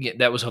think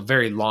that was a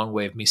very long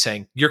way of me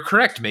saying you're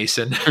correct,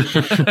 Mason.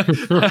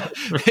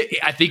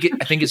 I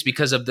think it's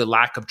because of the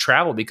lack of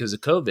travel because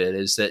of COVID,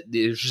 is that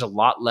there's just a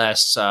lot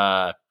less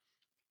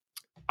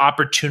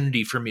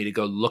opportunity for me to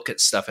go look at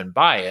stuff and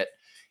buy it.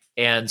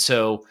 And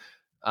so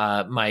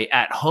my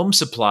at-home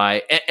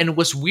supply, and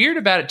what's weird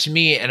about it to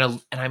me, and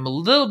I'm a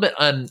little bit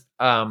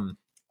not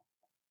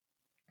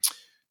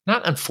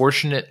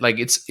unfortunate, like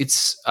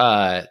it's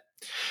so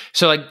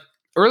like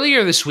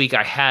earlier this week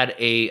I had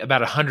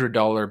about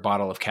 $100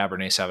 bottle of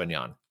Cabernet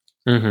Sauvignon.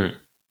 Mm-hmm.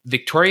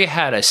 Victoria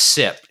had a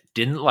sip,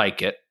 didn't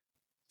like it,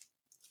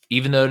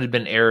 even though it had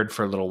been aired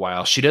for a little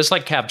while. She does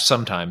like Cab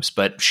sometimes,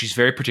 but she's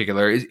very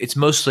particular. It's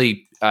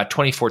mostly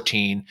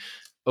 2014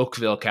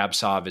 Oakville Cab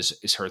Sauv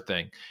is her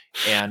thing.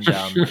 And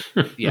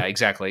yeah,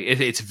 exactly.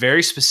 It's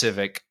very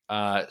specific.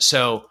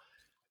 So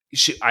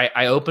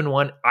I opened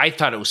one. I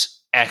thought it was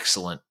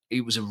excellent.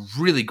 It was a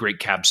really great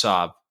Cab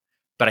Sauv,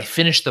 but I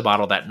finished the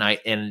bottle that night.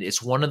 And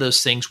it's one of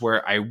those things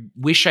where I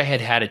wish I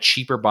had a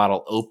cheaper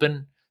bottle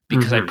open,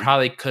 because I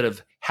probably could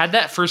have had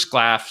that first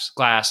glass,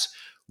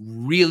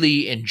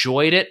 really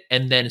enjoyed it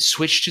and then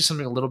switched to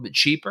something a little bit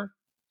cheaper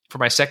for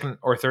my second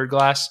or third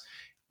glass.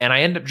 And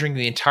I ended up drinking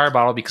the entire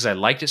bottle because I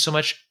liked it so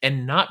much,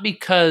 and not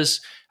because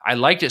I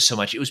liked it so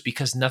much. It was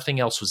because nothing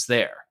else was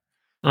there.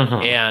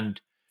 And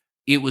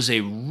it was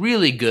a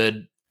really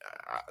good,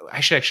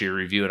 I should actually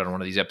review it on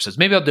one of these episodes.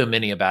 Maybe I'll do a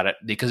mini about it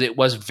because it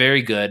was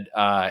very good.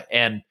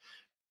 And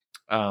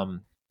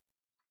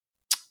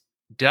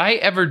did I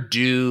ever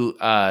do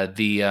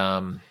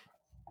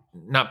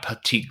not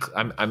Petite?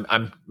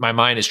 My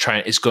mind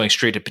is going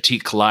straight to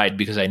Petite Collide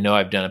because I know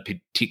I've done a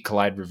Petite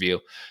Collide review,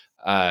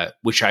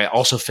 which I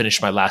also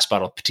finished my last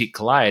bottle of Petite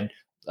Collide,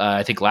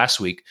 I think last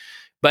week.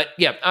 But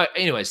yeah,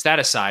 anyways, that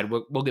aside,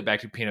 we'll get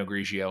back to Pinot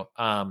Grigio.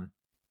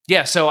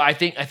 Yeah, so I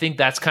think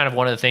that's kind of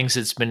one of the things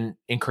that's been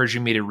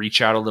encouraging me to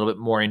reach out a little bit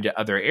more into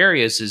other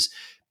areas, is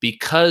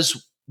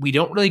because we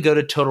don't really go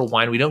to Total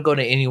Wine. We don't go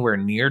to anywhere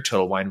near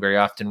Total Wine very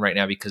often right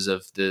now because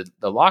of the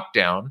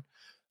lockdown,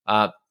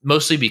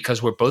 mostly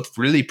because we're both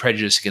really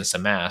prejudiced against the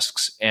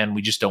masks and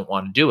we just don't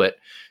want to do it.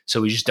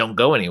 So we just don't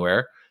go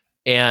anywhere.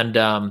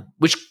 And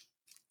which,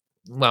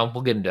 well,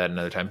 we'll get into that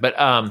another time. But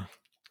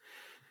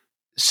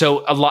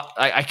so a lot,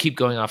 I keep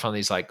going off on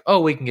these like,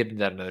 oh, we can get into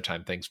that another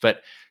time things.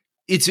 But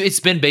it's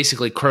been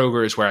basically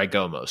Kroger is where I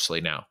go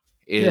mostly now.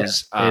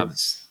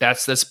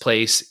 That's this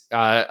place.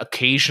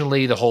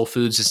 Occasionally the Whole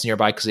Foods is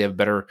nearby because they have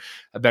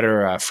a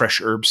better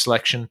fresh herb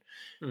selection.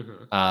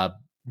 But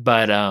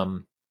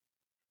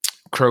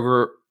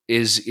Kroger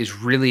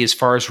is really, as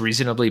far as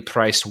reasonably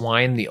priced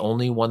wine, the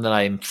only one that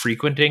I'm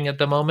frequenting at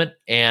the moment.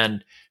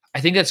 And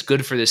I think that's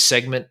good for this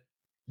segment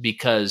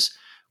because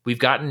we've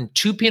gotten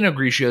 2 Pinot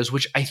Grigios,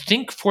 which I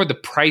think for the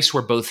price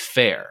were both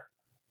fair.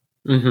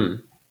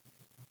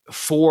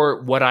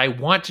 For what I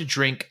want to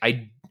drink,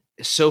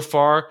 so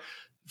far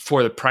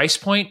for the price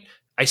point,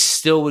 I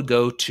still would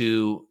go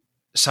to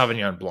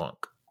Sauvignon Blanc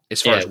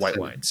as far as white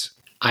wines.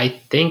 I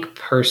think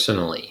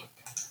personally,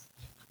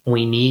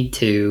 we need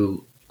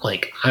to,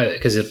 like,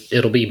 because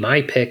it'll be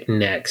my pick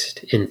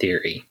next in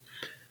theory.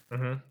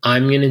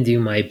 I'm going to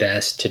do my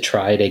best to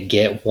try to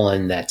get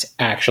one that's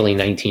actually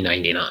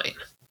 $19.99.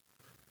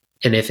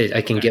 And if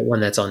I can get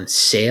one that's on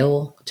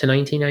sale to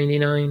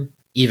 $19.99,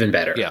 even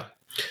better. Yeah.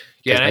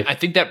 And I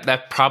think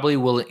that probably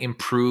will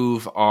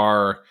improve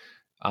our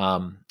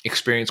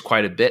experience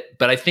quite a bit.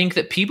 But I think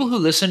that people who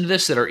listen to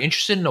this that are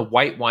interested in a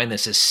white wine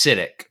that's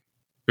acidic,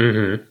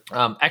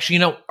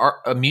 actually,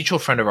 a mutual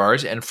friend of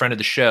ours and friend of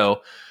the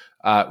show,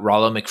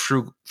 Rollo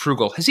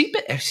McFrugal, has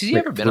he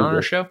ever been on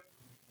our show?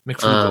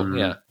 McFrugal,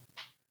 yeah.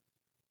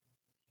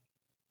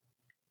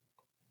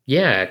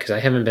 Yeah, because I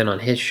haven't been on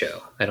his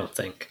show, I don't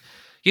think.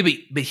 Yeah,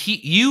 but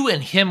you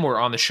and him were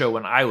on the show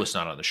when I was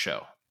not on the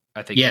show,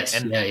 I think. Yes,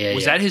 and yeah.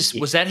 Was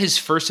that his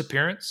first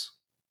appearance?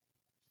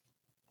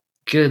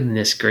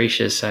 Goodness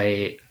gracious,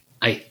 I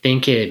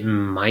think it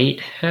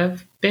might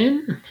have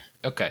been.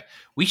 Okay,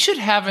 we should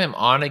have him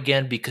on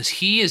again because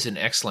he is an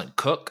excellent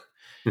cook,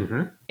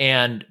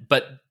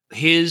 but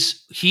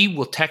he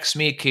will text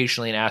me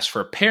occasionally and ask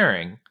for a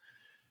pairing.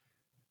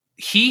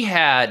 He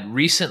had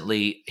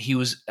recently, it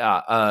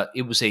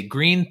was a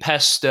green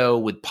pesto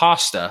with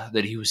pasta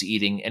that he was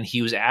eating, and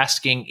he was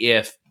asking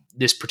if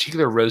this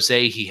particular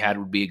rosé he had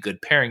would be a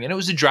good pairing. And it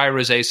was a dry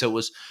rosé, so it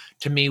was,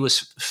 to me, was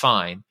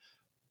fine.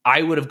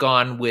 I would have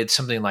gone with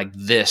something like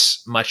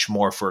this much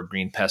more for a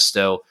green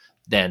pesto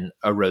than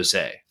a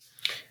rosé,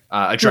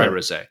 a dry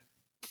rosé.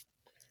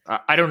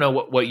 I don't know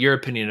what your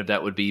opinion of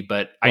that would be,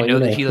 but I know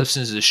that he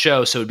listens to the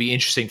show, so it'd be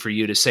interesting for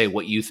you to say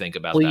what you think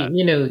about that.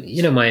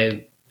 You know,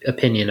 my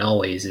opinion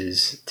always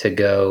is to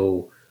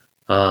go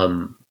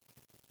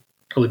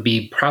would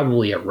be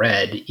probably a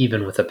red,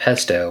 even with a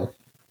pesto.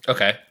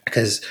 Okay.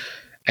 Because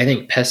I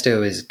think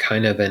pesto is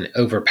kind of an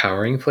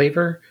overpowering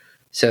flavor.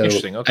 So,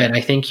 interesting. Okay. And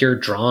I think you're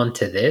drawn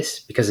to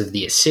this because of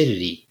the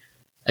acidity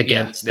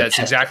against that's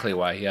exactly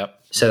why.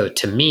 Yep. So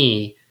to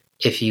me,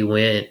 if you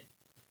went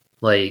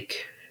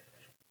like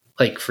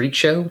Freak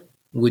Show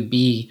would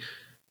be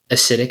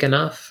acidic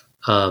enough.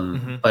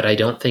 But I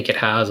don't think it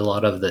has a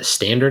lot of the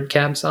standard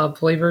Cab Sauv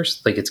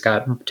flavors. Like, it's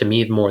got, to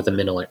me, more the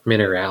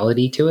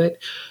minerality to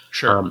it.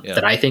 Sure.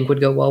 That I think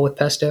would go well with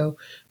pesto.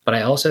 But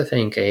I also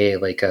think a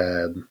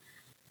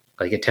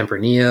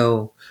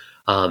Tempranillo,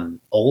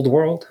 Old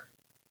World,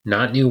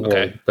 not New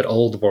World, but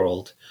Old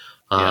World,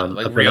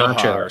 like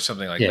Rioja or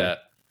something like that.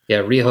 Yeah,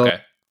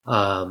 Rioja,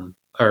 or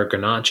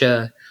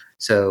Grenache.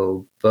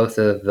 So both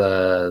of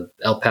the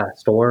El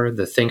Pastor,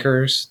 the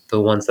Thinkers,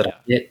 the ones that I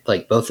get,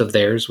 like both of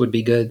theirs would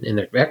be good in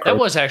their background.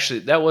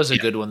 That was a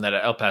good one. That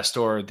El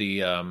Pastor,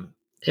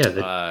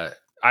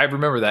 I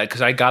remember that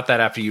because I got that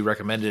after you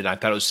recommended it. I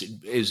thought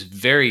it was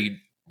very,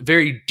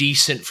 very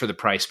decent for the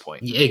price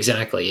point. Yeah,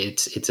 exactly.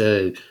 It's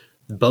a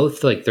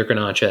both like their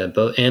Grenache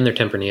and their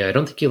Tempranillo. I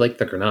don't think you like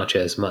the Grenache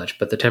as much,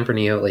 but the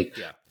Tempranillo,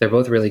 they're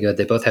both really good.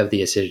 They both have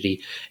the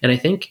acidity, and I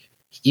think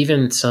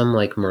even some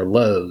like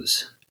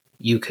Merlots,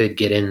 you could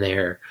get in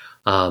there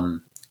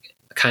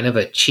kind of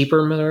a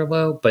cheaper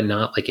Merlot, but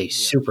not like a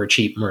super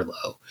cheap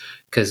Merlot.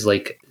 Because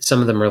like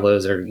some of the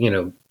Merlots are,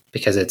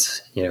 because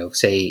it's,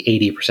 say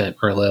 80%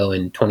 Merlot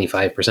and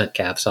 25%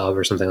 Cab Sauv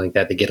or something like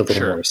that, they get a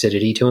little more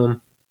acidity to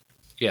them.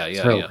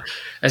 Yeah.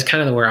 That's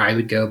kind of where I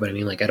would go. But I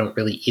mean, like, I don't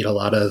really eat a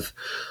lot of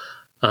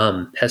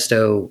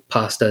pesto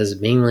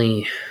pastas.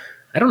 Mainly,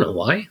 I don't know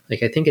why.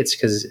 Like, I think it's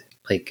because,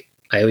 like,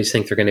 I always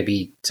think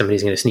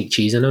somebody's going to sneak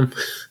cheese in them.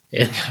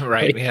 And,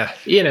 right. Like, yeah.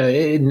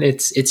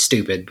 It's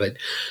stupid, but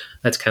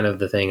that's kind of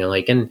the thing.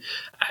 And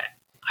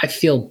I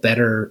feel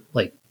better,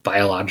 like,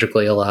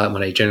 biologically a lot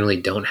when I generally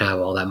don't have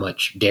all that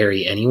much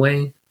dairy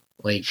anyway.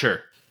 Like, sure.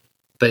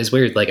 But it's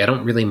weird. Like, I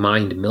don't really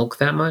mind milk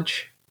that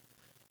much.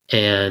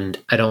 And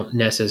I don't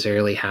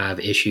necessarily have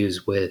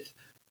issues with,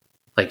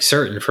 like,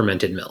 certain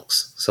fermented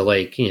milks. So,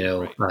 like,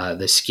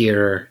 the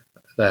Skyr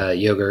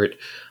yogurt.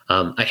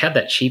 I had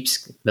that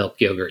sheep's milk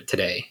yogurt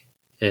today,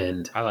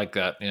 and I like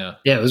that. Yeah,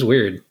 it was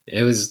weird.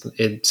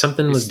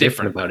 Something was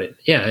different about it.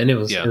 Yeah, and it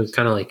was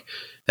kind of like,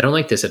 I don't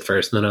like this at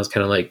first, and then I was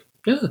kind of like,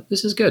 yeah,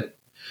 this is good.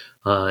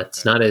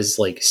 It's not as,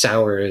 like,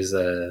 sour as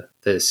the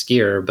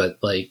Skyr, but,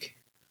 like,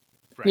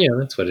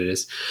 that's what it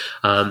is.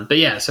 But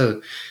yeah,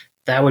 so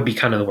that would be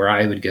kind of where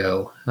I would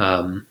go.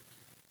 But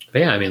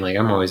yeah, I mean, like,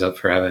 I'm always up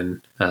for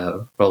having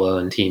Rolo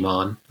and team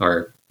on,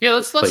 or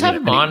let's have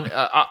him on.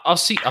 I'll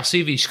see if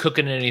he's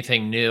cooking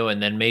anything new,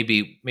 and then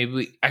maybe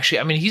we actually.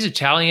 I mean, he's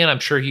Italian. I'm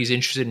sure he's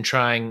interested in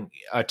trying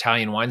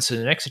Italian wine. So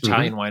the next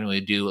Italian wine we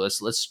do,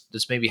 let's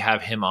maybe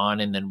have him on,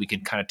 and then we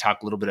can kind of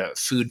talk a little bit about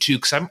food too,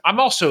 because I'm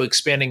also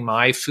expanding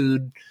my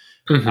food,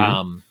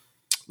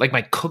 like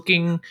my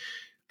cooking.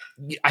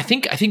 I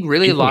think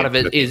really a lot of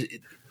it is.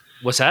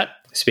 What's that?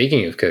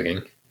 Speaking of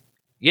cooking.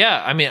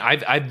 Yeah, I mean,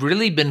 I've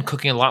really been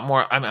cooking a lot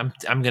more. I'm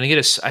gonna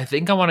get I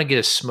think I want to get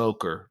a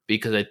smoker,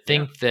 because I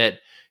think that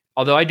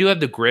although I do have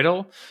the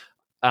griddle,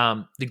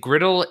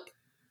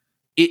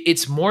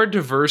 it's more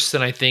diverse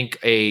than I think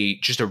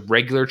just a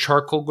regular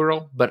charcoal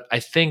grill. But I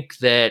think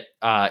that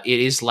it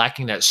is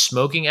lacking that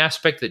smoking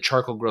aspect that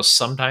charcoal grills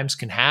sometimes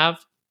can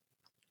have.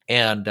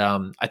 And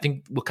I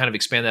think we'll kind of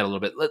expand that a little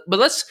bit.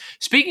 But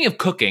speaking of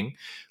cooking,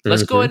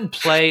 let's go ahead and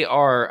play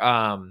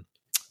our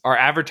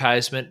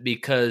advertisement,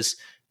 because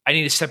I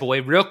need to step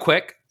away real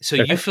quick. So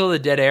you fill the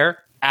dead air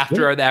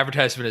after the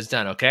advertisement is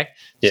done. Okay.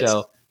 Yes.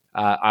 So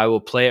I will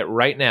play it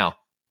right now.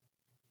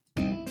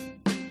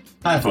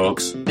 Hi,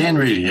 folks. Dan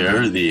Reed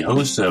here, the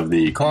host of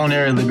the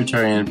Culinary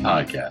Libertarian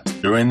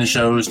Podcast. During the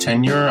show's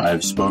tenure,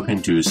 I've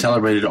spoken to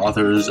celebrated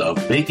authors of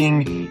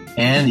baking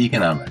and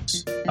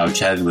economics. I've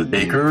chatted with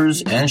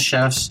bakers and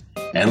chefs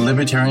and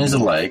libertarians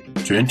alike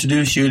to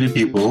introduce you to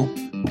people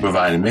who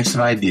provide a mix of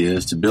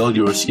ideas to build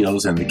your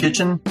skills in the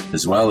kitchen,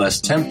 as well as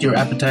tempt your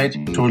appetite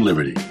toward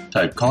liberty.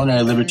 Type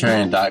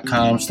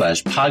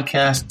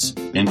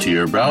culinarylibertarian.com/podcasts into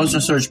your browser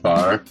search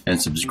bar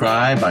and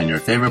subscribe on your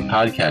favorite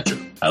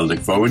podcatcher. I look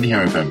forward to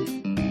hearing from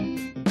you.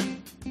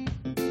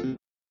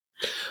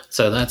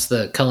 So that's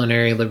the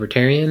Culinary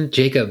Libertarian.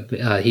 Jacob,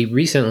 he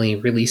recently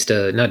released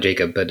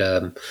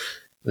the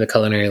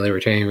Culinary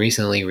Libertarian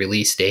recently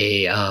released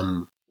a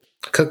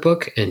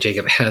cookbook, and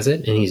Jacob has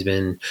it, and he's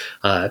been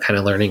kind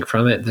of learning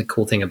from it. The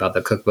cool thing about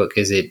the cookbook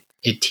is it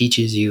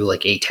teaches you,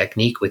 like, a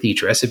technique with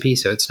each recipe.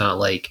 So it's not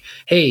like,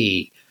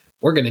 hey,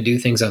 we're going to do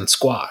things on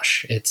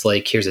squash. It's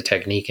like, here's a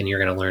technique and you're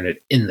going to learn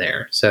it in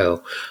there.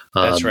 So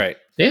that's right.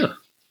 Yeah.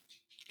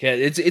 Yeah.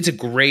 It's a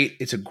great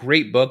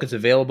book. It's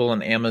available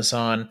on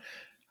Amazon.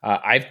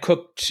 I've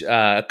cooked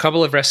a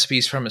couple of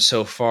recipes from it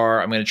so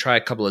far. I'm going to try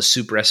a couple of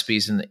soup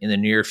recipes in the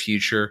near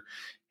future.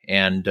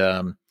 And,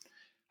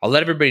 I'll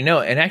let everybody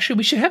know. And actually,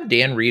 we should have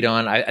Dan Reed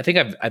on. I think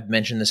I've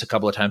mentioned this a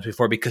couple of times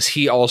before, because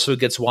he also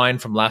gets wine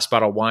from Last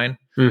Bottle Wine,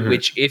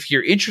 which, if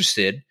you're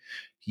interested,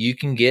 you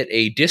can get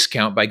a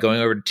discount by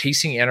going over to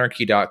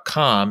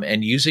tastinganarchy.com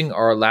and using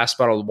our Last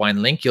Bottle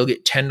Wine link. You'll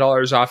get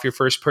 $10 off your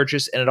first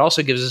purchase. And it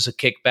also gives us a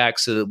kickback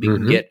so that we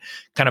can get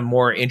kind of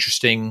more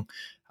interesting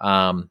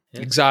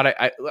exotic,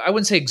 I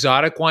wouldn't say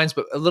exotic wines,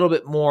 but a little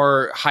bit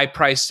more high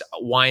priced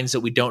wines that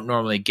we don't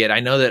normally get. I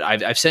know that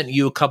I've sent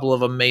you a couple of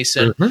them,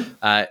 Mason.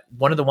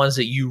 One of the ones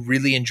that you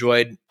really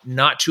enjoyed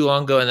not too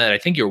long ago, and that I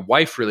think your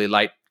wife really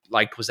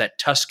liked was that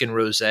Tuscan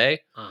Rosé.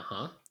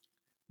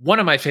 One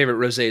of my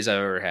favorite rosés I've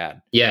ever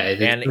had. Yeah.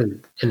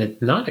 And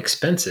it's not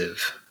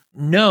expensive.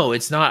 No,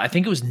 it's not. I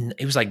think it was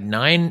like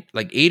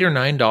 $8 or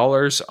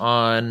 $9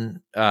 on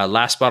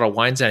Last Bottle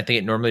Wines, and I think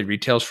it normally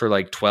retails for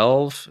like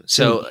 $12.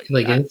 So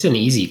it's an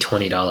easy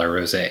 $20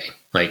 rosé.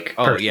 Like,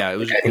 it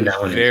was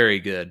very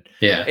good.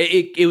 Yeah,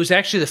 it was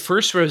actually the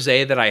first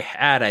rosé that I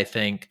had, I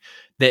think,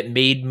 that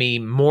made me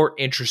more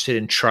interested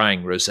in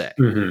trying rosé.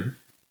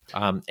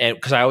 And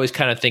because I always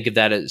kind of think of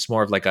that as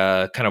more of like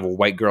a kind of a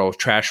white girl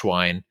trash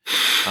wine,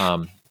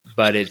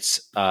 but it's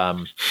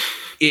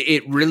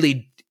it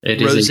really.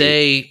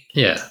 Rosé.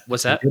 Yeah.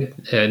 What's that?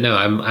 No,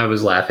 I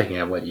was laughing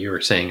at what you were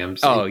saying.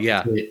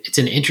 It's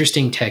an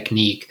interesting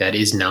technique that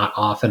is not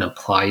often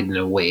applied in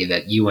a way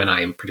that you and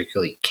I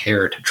particularly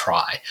care to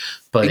try.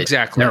 But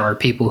exactly, there are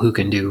people who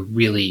can do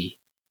really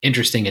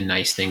interesting and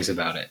nice things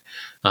about it.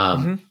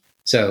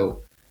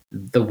 So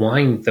the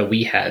wine that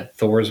we had,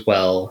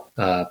 Thorswell,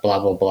 blah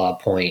blah blah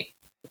Point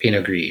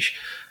Pinot Gris.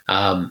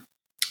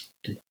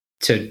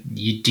 So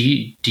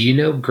do you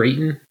know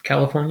Grayton,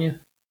 California,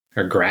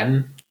 or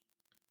Grattan?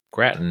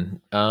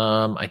 Grattan.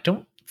 I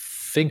don't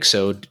think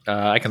so.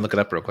 I can look it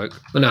up real quick.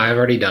 Well, no, I've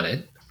already done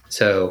it.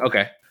 So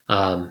Okay.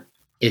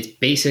 it's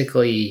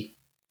basically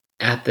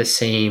at the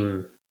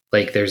same,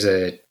 like there's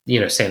a,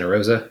 Santa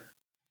Rosa.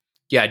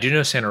 Yeah, I do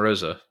know Santa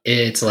Rosa.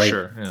 It's like,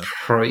 Sure,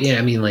 yeah.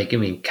 I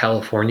mean,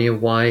 California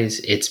wise,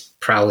 it's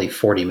probably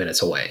 40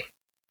 minutes away.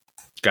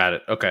 Got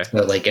it. Okay.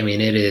 But like, I mean,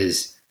 it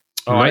is.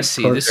 Oh, I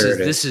see. This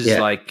is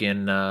yeah. like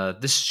in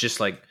this is just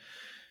like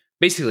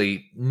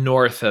basically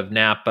north of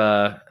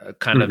Napa,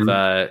 kind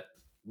of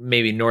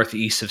maybe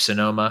northeast of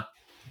Sonoma.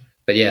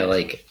 But yeah,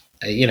 like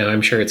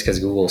I'm sure it's because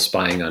Google's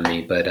spying on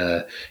me.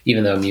 But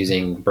even though I'm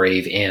using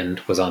Brave and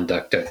was on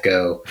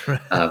DuckDuckGo,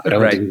 but I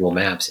went to Google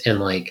Maps, and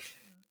like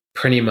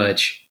pretty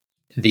much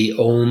the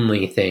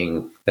only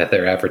thing that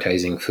they're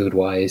advertising food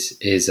wise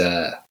is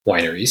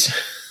wineries.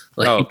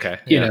 Like, oh, okay.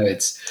 Yeah.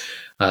 It's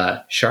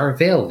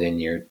Charvale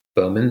Vineyard,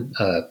 Bowman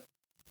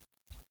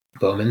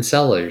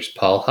Cellars,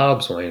 Paul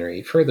Hobbs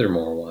Winery,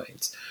 Furthermore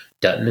Wines,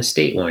 Dutton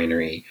Estate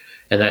Winery,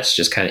 and that's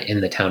just kind of in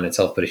the town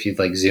itself. But if you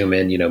like zoom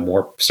in,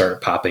 more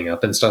start popping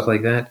up and stuff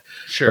like that.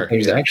 Sure. But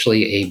there's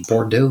actually a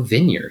Bordeaux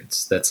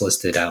Vineyards that's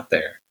listed out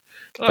there.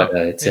 But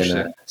it's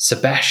in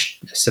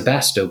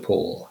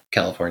Sebastopol,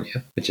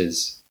 California, which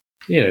is,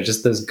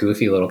 just those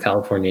goofy little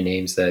California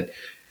names that,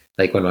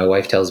 like when my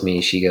wife tells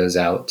me she goes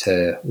out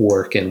to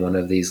work in one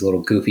of these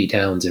little goofy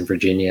towns in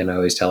Virginia, and I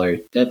always tell her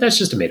that's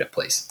just a made up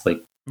place.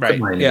 Like, right.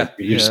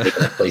 You're just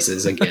making up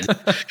places again.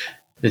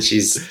 And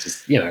she's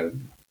just,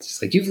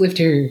 she's like, you've lived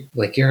here,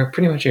 like you're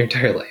pretty much your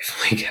entire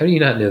life. Like, how do you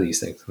not know these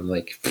things? I'm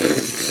like,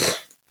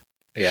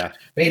 yeah,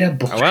 made up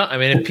bullshit. Well, I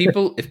mean,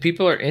 if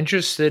people are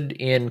interested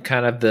in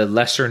kind of the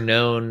lesser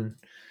known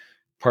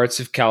parts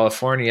of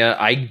California,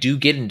 I do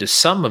get into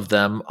some of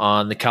them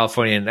on the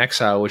California in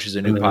Exile, which is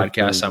a new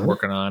podcast I'm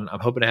working on. I'm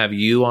hoping to have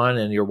you on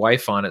and your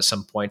wife on at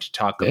some point to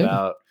talk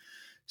about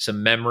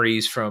some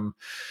memories from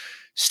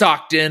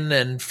Stockton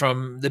and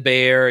from the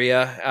Bay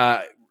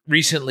Area.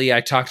 Recently,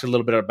 I talked a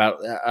little bit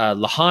about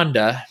La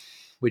Honda,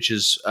 which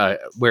is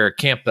where a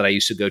camp that I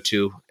used to go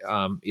to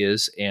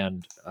is,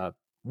 and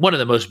one of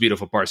the most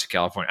beautiful parts of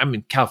California. I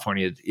mean,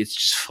 California, it's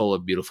just full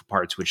of beautiful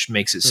parts, which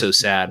makes it so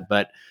sad.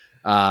 But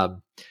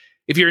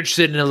if you're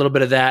interested in a little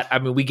bit of that, I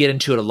mean, we get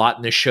into it a lot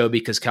in this show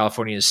because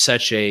California is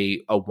such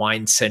a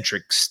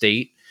wine-centric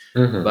state,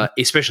 but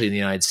especially in the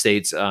United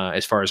States,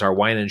 as far as our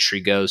wine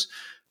industry goes.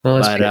 Well,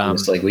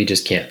 it's like we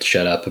just can't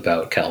shut up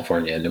about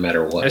California no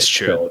matter what. That's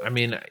true. So, I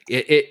mean,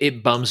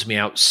 it bums me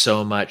out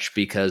so much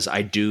because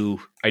I do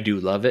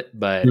love it,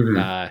 but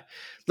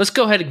let's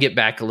go ahead and get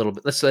back a little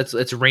bit.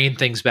 Let's rein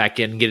things back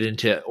in and get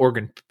into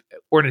Oregon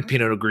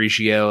Pinot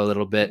Grigio a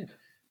little bit.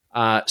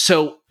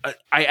 So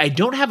I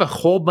don't have a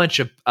whole bunch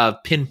of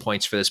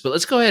pinpoints for this, but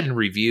let's go ahead and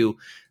review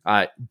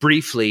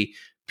briefly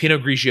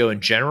Pinot Grigio in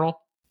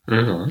general.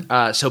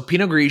 So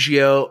Pinot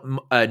Grigio,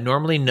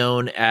 normally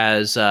known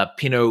as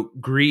Pinot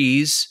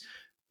Gris,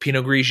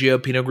 Pinot Grigio,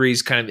 Pinot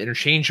Gris, kind of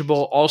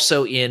interchangeable.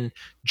 Also in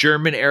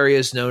German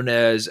areas known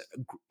as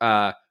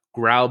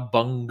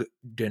Grauburgunder,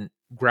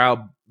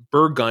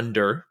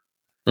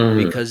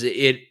 because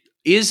it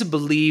is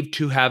believed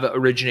to have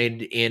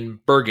originated in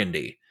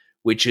Burgundy,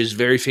 which is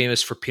very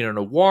famous for Pinot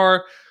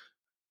Noir.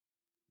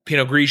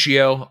 Pinot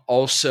Grigio,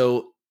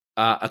 also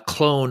a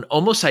clone,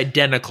 almost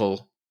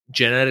identical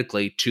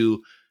genetically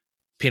to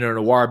Pinot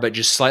Noir, but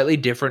just slightly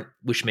different,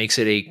 which makes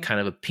it a kind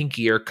of a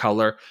pinkier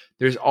color.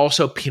 There's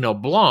also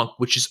Pinot Blanc,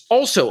 which is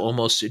also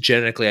almost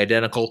genetically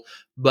identical,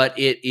 but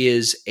it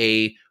is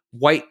a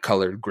white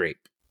colored grape.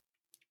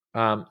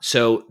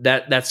 So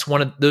that's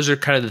those are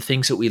kind of the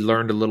things that we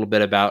learned a little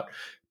bit about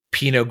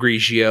Pinot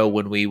Grigio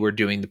when we were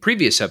doing the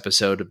previous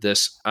episode of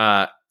this.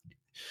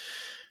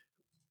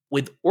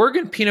 With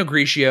Oregon Pinot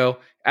Grigio,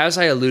 as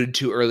I alluded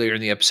to earlier in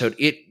the episode,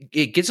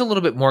 it gets a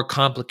little bit more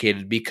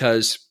complicated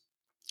because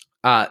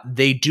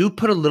they do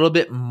put a little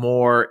bit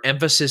more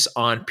emphasis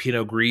on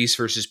Pinot Gris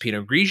versus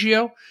Pinot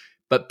Grigio,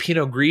 but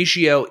Pinot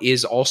Grigio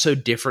is also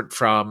different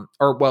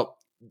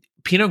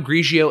Pinot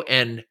Grigio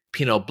and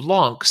Pinot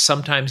Blanc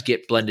sometimes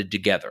get blended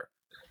together.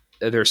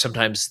 They're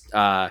sometimes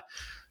the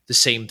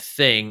same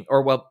thing,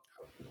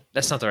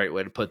 that's not the right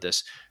way to put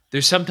this.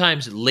 They're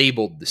sometimes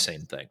labeled the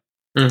same thing.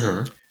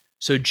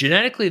 So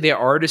genetically they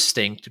are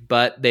distinct,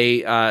 but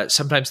they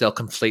sometimes they'll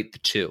conflate the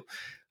two.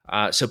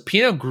 So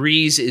Pinot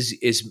Gris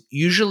is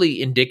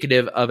usually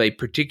indicative of a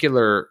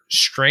particular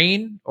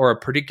strain or a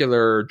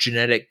particular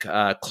genetic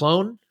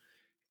clone,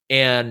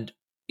 and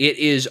it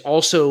is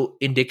also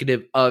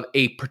indicative of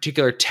a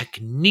particular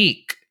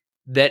technique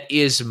that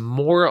is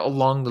more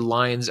along the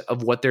lines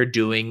of what they're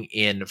doing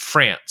in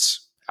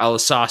France,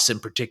 Alsace in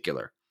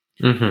particular.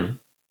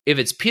 If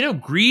it's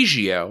Pinot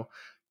Grigio,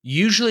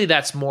 usually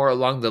that's more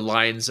along the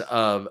lines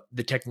of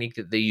the technique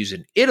that they use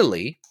in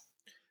Italy.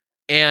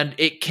 And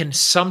it can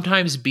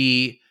sometimes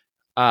be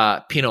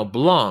Pinot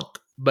Blanc,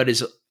 but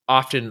is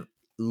often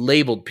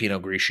labeled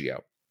Pinot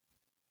Grigio.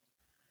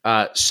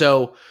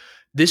 So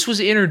this was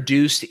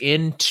introduced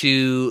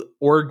into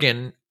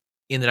Oregon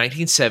in the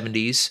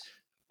 1970s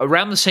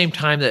around the same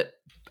time that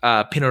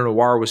Pinot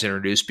Noir was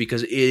introduced,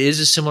 because it is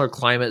a similar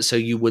climate. So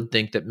you would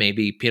think that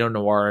maybe Pinot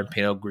Noir and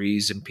Pinot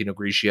Gris and Pinot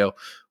Grigio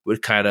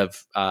would kind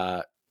of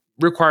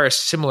require a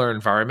similar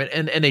environment,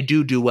 and they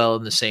do well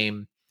in the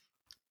same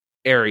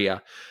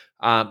area.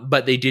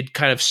 But they did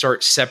kind of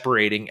start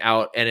separating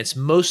out, and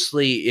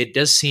it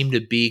does seem to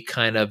be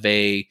kind of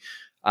a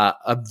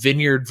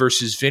vineyard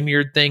versus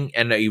vineyard thing,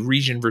 and a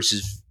region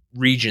versus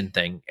region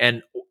thing,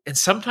 and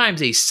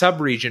sometimes a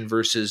sub-region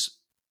versus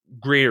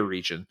greater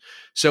region.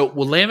 So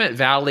Willamette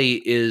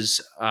Valley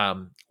is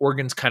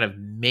Oregon's kind of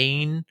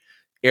main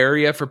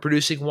area for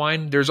producing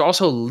wine. There's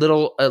also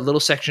a little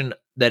section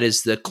that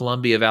is the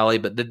Columbia Valley,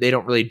 but they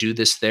don't really do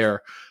this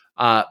there.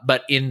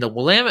 But in the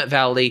Willamette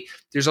Valley,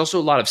 there's also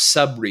a lot of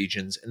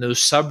sub-regions, and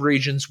those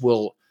sub-regions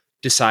will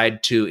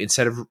decide to,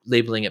 instead of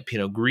labeling it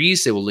Pinot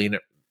Gris, they will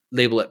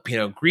label it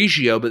Pinot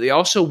Grigio, but they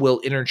also will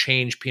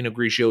interchange Pinot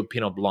Grigio with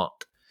Pinot Blanc.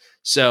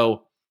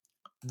 So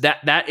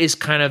that is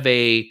kind of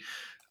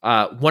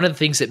one of the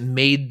things that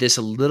made this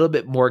a little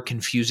bit more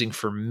confusing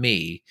for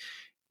me.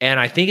 And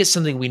I think it's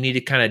something we need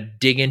to kind of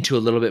dig into a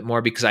little bit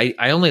more, because I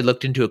only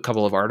looked into a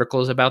couple of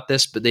articles about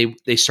this, but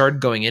they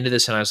started going into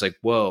this, and I was like,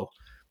 whoa,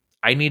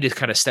 I need to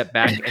kind of step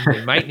back, and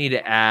we might need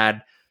to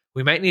add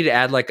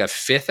like a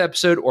 5th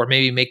episode, or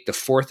maybe make the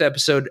 4th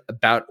episode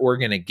about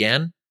Oregon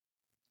again,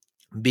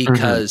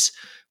 because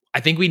I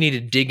think we need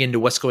to dig into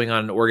what's going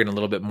on in Oregon a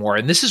little bit more.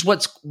 And this is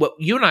what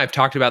you and I have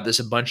talked about this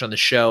a bunch on the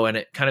show, and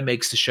it kind of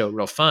makes the show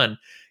real fun,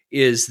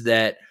 is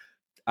that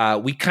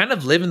we kind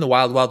of live in the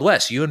wild, wild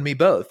west, you and me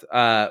both.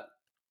 The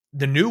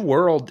New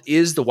World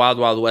is the wild,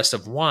 wild west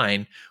of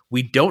wine.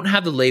 We don't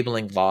have the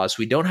labeling laws.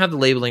 We don't have the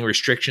labeling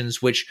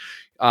restrictions, which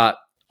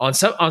on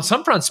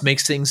some fronts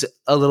makes things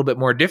a little bit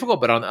more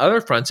difficult, but on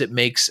other fronts, it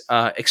makes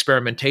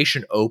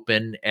experimentation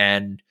open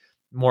and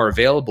more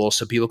available,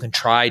 so people can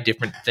try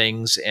different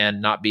things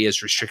and not be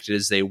as restricted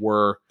as they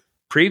were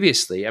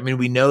previously. I mean,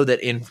 we know that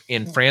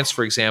in France,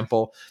 for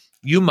example,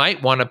 you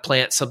might want to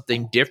plant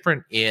something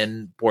different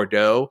in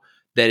Bordeaux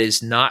that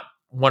is not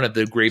one of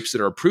the grapes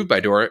that are approved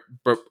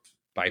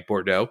by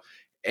Bordeaux,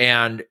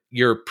 and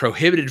you're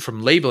prohibited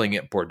from labeling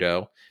it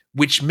Bordeaux,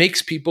 which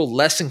makes people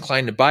less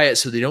inclined to buy it,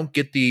 so they don't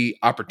get the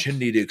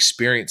opportunity to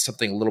experience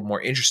something a little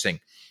more interesting.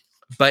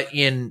 But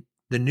in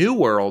the New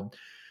World,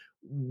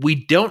 we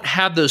don't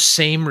have those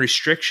same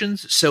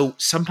restrictions, so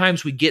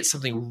sometimes we get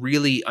something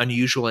really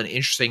unusual and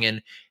interesting,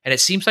 and it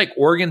seems like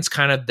Oregon's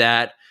kind of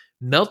that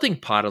melting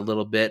pot a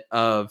little bit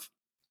of,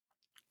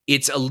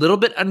 it's a little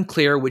bit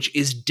unclear, which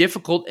is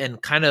difficult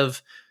and kind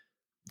of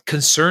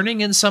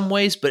concerning in some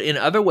ways, but in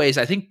other ways,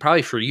 I think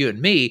probably for you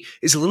and me,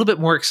 is a little bit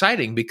more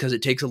exciting, because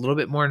it takes a little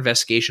bit more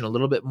investigation, a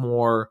little bit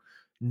more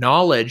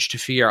knowledge to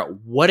figure out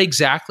what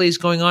exactly is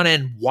going on,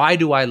 and why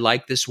do I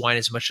like this wine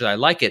as much as I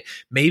like it.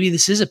 Maybe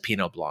this is a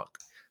Pinot Blanc,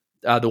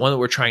 the one that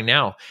we're trying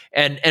now.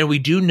 And we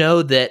do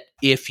know that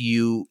if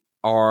you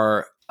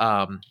are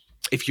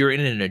if you're in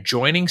an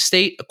adjoining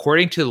state,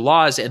 according to the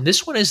laws, and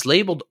this one is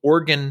labeled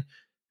Oregon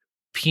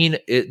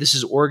Pinot. This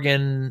is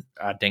Oregon.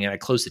 Dang it! I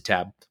closed the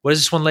tab. What is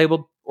this one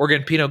labeled?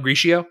 Oregon Pinot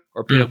Grigio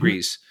or Pinot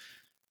Gris?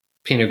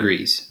 Pinot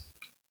Gris.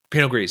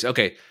 Pinot Gris.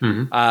 Okay.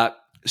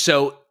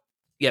 So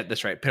yeah,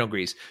 that's right. Pinot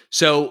Gris.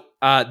 So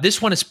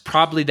this one is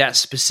probably that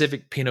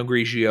specific Pinot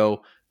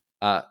Grigio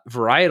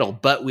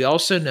varietal, but we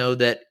also know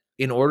that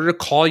in order to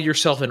call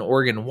yourself an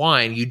Oregon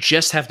wine, you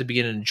just have to be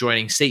in an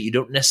adjoining state. You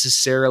don't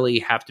necessarily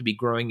have to be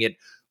growing it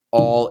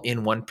all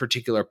in one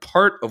particular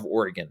part of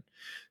Oregon.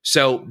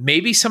 So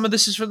maybe some of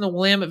this is from the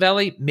Willamette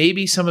Valley.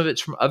 Maybe some of it's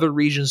from other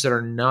regions that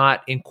are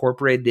not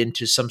incorporated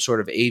into some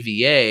sort of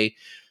AVA,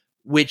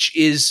 which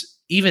is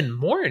even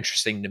more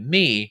interesting to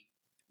me.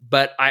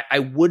 But I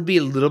would be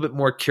a little bit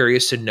more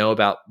curious to know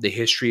about the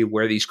history of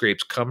where these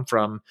grapes come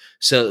from,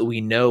 so that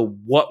we know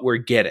what we're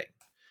getting.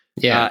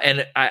 Yeah.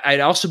 And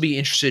I'd also be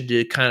interested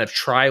to kind of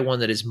try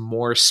one that is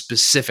more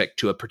specific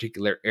to a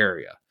particular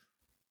area.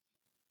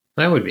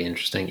 That would be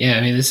interesting. Yeah,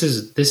 I mean, this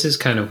is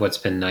kind of what's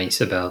been nice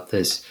about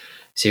this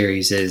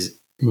series, is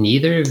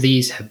neither of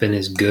these have been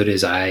as good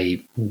as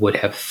I would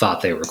have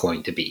thought they were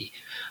going to be,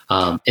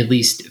 at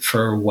least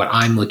for what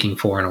I'm looking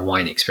for in a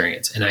wine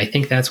experience. And I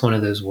think that's one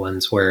of those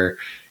ones where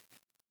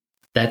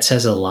that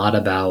says a lot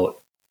about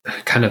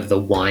kind of the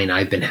wine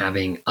I've been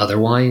having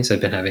otherwise.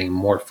 I've been having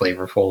more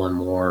flavorful and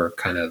more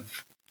kind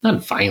of,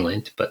 not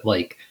violent, but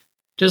like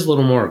just a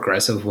little more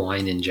aggressive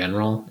wine in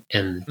general.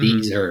 And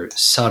these are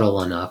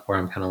subtle enough where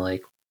I'm kind of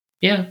like,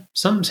 yeah,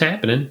 something's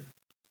happening.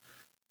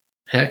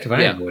 Heck, if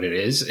I know what it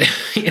is.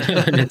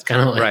 And it's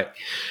kind of like, right.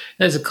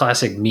 That's a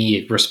classic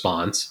me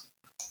response.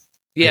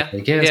 Yeah.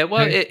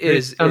 Well, it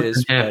is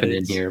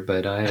happening here,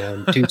 but I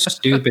am too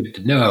stupid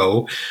to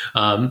know.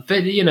 But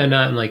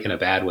not like in a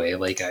bad way.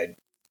 Like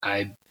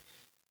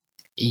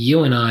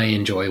you and I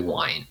enjoy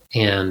wine,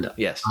 and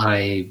yes,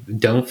 I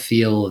don't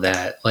feel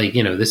that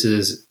this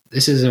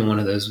isn't one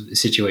of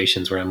those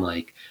situations where I'm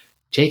like,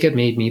 Jacob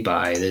made me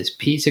buy this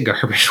piece of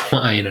garbage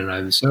wine, and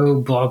I'm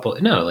so blah blah.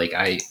 No, like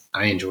I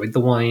enjoyed the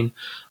wine.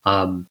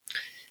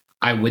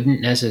 I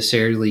wouldn't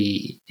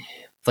necessarily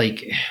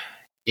like.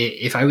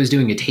 if I was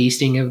doing a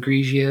tasting of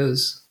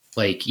Grigios,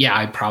 like, yeah,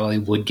 I probably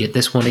would get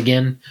this one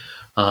again,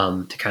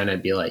 to kind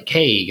of be like,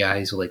 hey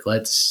guys, like,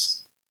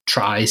 let's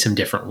try some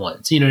different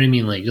ones. You know what I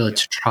mean? Like,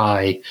 let's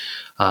try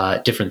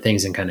different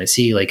things and kind of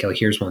see, like, oh,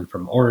 here's one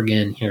from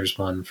Oregon, here's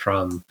one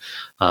from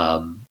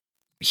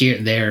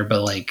there,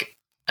 but like,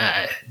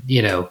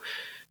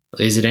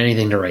 is it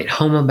anything to write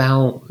home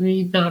about?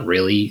 Not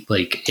really.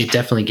 Like, it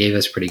definitely gave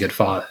us pretty good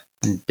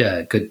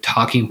good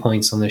talking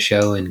points on the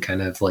show, and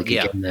kind of like,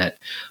 again, that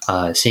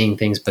seeing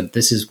things. But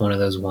this is one of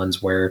those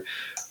ones where,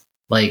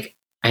 like,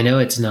 I know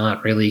it's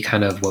not really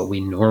kind of what we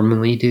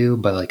normally do,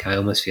 but like, I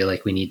almost feel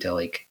like we need to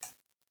like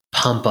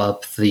pump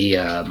up the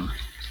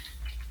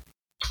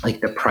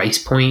like the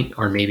price point,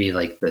 or maybe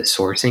like the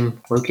sourcing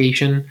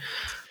location.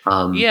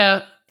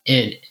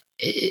 And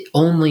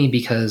only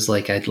because,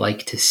 like, I'd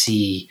like to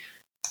see,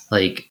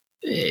 like,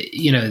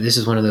 this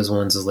is one of those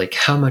ones is like,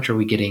 how much are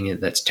we getting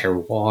that's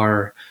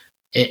terroir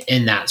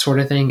and that sort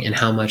of thing, and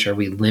how much are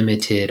we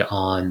limited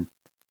on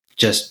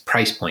just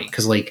price point?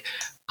 Because, like,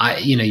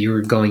 you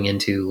were going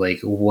into like,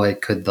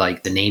 what could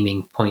like the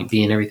naming point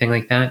be and everything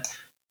like that,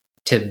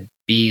 to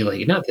be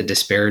like, not to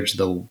disparage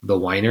the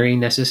winery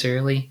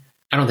necessarily.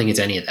 I don't think it's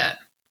any of that.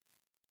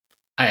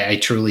 I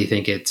truly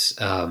think it's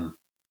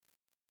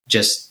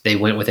just they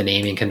went with a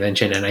naming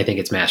convention, and I think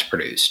it's mass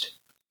produced.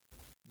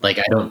 Like,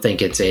 I don't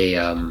think it's a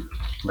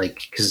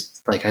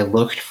because like, I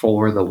looked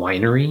for the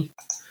winery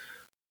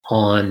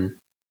on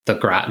the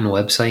Graton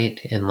website,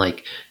 and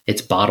like,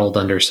 it's bottled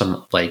under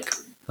some like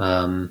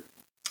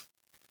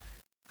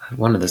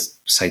one of the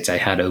sites I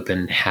had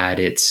open had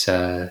its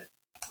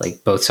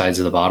like both sides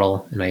of the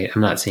bottle, and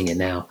I'm not seeing it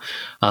now.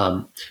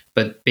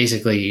 But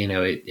basically,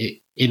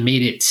 it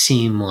made it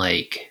seem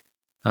like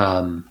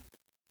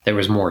there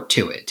was more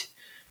to it,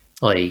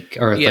 like,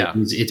 or like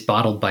it's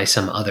bottled by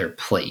some other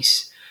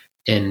place.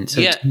 And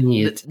so to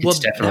me, it's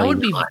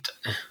definitely not.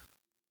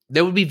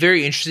 That would be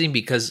very interesting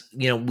because,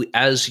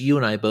 as you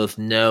and I both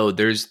know,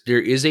 there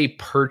is a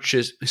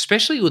purchase,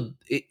 especially with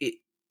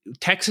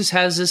Texas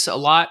has this a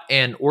lot,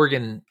 and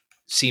Oregon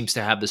seems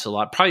to have this a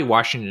lot. Probably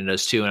Washington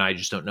does too, and I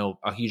just don't know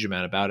a huge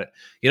amount about it.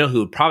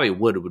 Who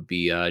would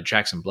be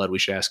Jackson Blood. We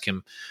should ask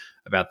him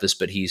about this,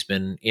 but he's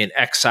been in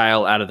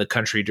exile out of the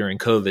country during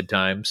COVID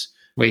times.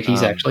 Wait,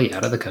 he's actually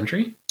out of the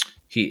country?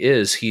 He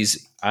is.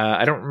 He's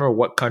I don't remember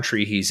what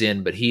country he's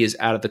in, but he is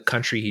out of the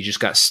country. He just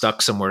got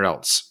stuck somewhere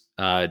else.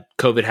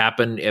 COVID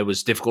happened. It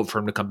was difficult for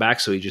him to come back,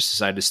 so he just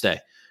decided to stay.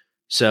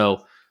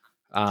 So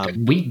I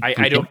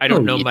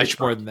don't know much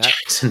more than that.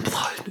 Jackson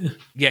Blood.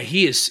 Yeah,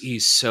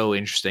 he's so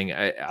interesting.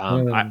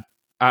 I'm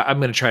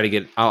going to try to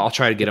get. I'll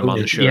try to get him on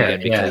the show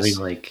again. Because,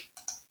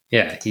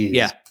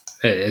 he's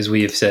as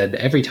we have said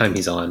every time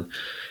he's on,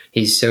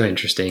 he's so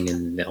interesting,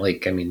 and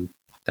like, I mean,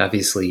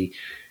 obviously,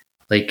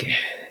 like,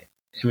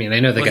 I mean, I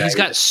know the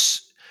guy.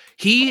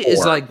 He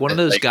is like one of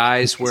those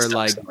guys where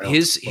like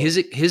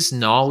his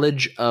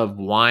knowledge of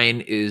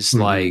wine is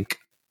like.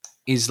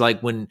 Is like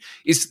when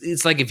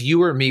it's like if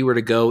you or me were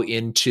to go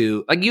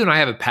into, like, you and I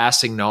have a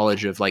passing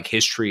knowledge of like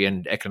history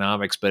and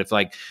economics, but if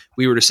like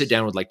we were to sit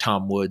down with like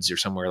Tom Woods or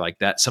somewhere like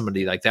that,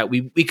 somebody like that,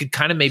 we could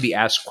kind of maybe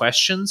ask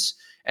questions,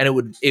 and it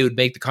would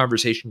make the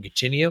conversation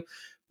continue,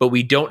 but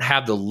we don't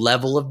have the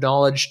level of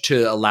knowledge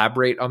to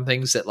elaborate on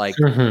things that like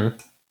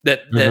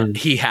that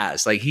he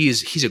has. Like,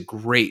 he's a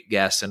great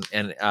guest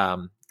and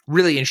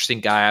really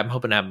interesting guy. I'm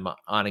hoping to have him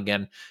on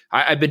again.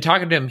 I've been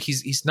talking to him.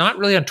 He's not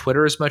really on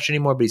Twitter as much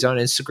anymore, but he's on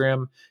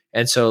Instagram,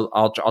 and so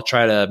I'll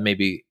try to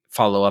maybe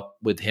follow up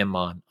with him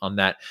on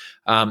that.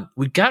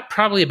 We've got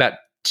probably about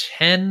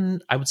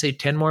 10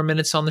 more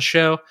minutes on the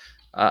show.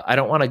 I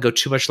don't want to go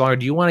too much longer.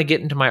 Do you want to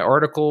get into my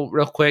article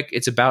real quick?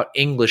 It's about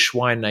English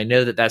wine, and I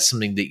know that that's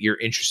something that you're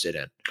interested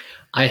in.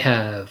 I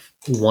have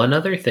one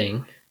other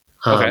thing.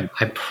 Okay.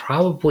 I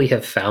probably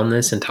have found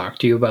this and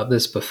talked to you about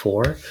this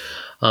before.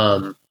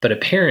 But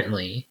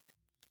apparently,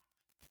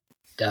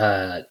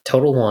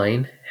 Total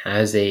Wine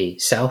has a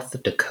South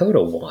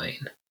Dakota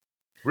wine.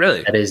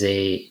 Really? That is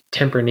a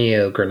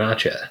Tempranillo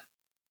Grenache.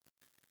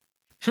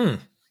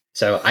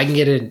 So I can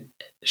get it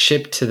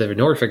shipped to the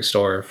Norfolk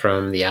store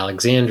from the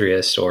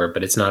Alexandria store,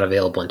 but it's not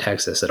available in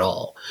Texas at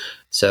all.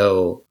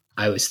 So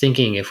I was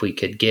thinking if we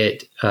could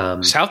get...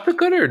 South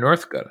Dakota or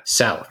North Dakota?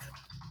 South.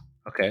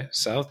 Okay,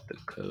 South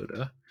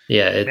Dakota.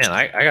 Yeah. Man,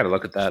 I got to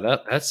look at that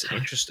up. That's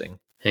interesting.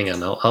 Hang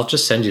on, I'll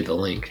just send you the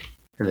link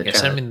in the chat.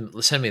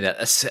 Send me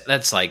that.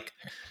 That's like,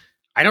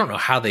 I don't know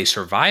how they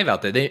survive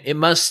out there. It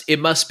must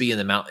be in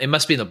the mountain. It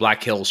must be in the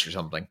Black Hills or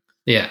something.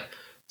 Yeah.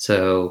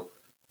 So,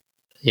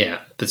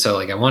 yeah. But so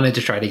like, I wanted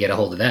to try to get a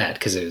hold of that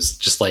because it was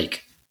just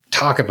like,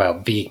 talk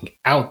about being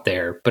out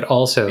there, but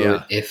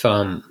also if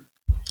I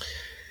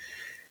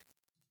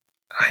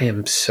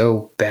am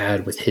so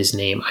bad with his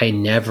name. I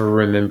never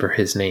remember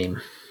his name.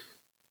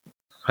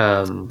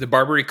 The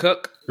Barbary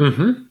Cook.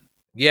 Mm-hmm.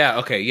 Yeah.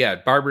 Okay. Yeah.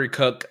 Barbary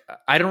Cook.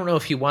 I don't know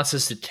if he wants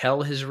us to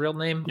tell his real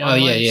name. Oh,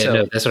 yeah.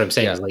 No, that's what I'm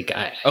saying. Yeah. Like,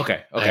 I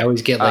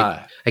always get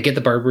like, I get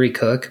the Barbary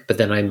Cook, but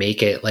then I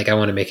make it like, I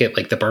want to make it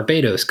like the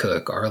Barbados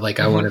Cook, or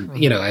like, I want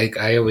to,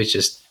 I always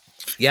just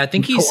Yeah, I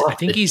think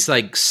he's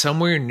like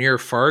somewhere near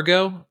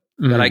Fargo.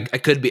 But I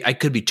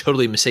could be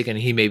totally mistaken.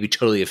 He may be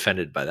totally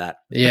offended by that.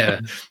 Yeah.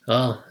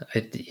 Well,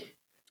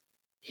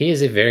 he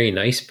is a very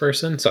nice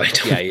person, so I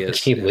don't think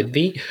he would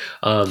be.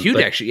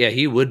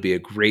 He would be a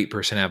great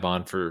person to have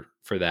on for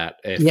that.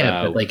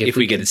 If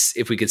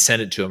we could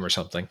send it to him or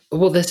something.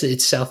 Well,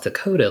 it's South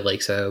Dakota,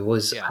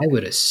 I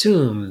would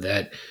assume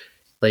that,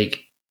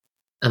 like,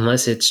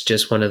 unless it's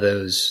just one of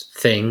those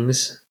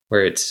things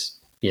where it's,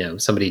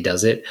 somebody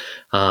does it,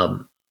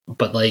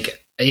 but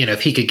like,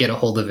 if he could get a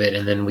hold of it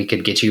and then we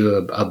could get you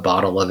a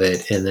bottle of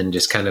it and then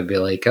just kind of be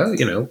like,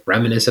 oh,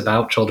 reminisce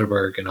about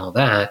Childerberg and all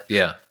that.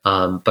 Yeah.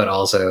 But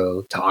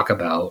also talk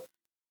about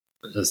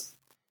this,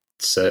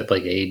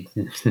 like a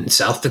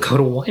South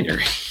Dakota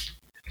winery.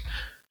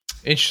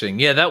 Interesting.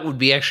 Yeah, that would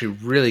be actually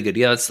really good.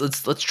 Yeah,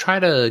 let's try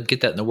to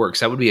get that in the works.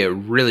 That would be a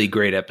really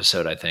great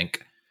episode, I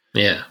think.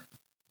 Yeah.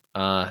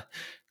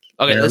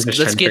 Okay,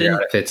 let's get in.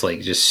 If it's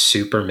like just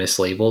super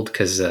mislabeled,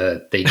 because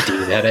they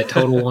do that at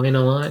Total Wine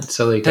a lot.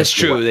 So like that's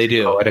true. They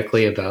do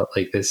poetically about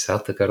like this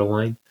South Dakota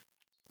wine.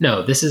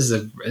 No, this is a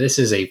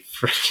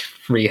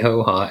freaking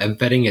Rioja. I'm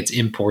betting it's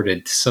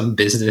imported to some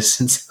business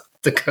in South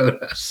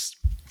Dakota.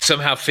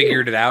 Somehow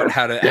figured it out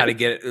how to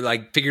get it,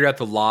 like figured out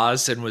the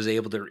laws and was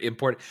able to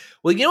import it.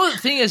 Well, the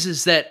thing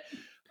is that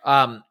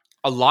a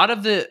lot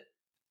of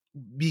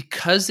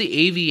because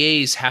the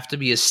AVAs have to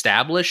be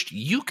established,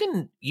 you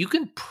can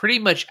pretty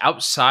much,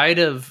 outside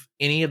of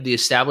any of the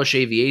established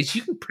AVAs,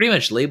 you can pretty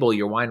much label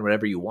your wine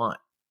whatever you want.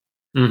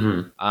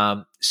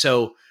 Mm-hmm.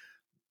 So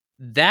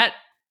that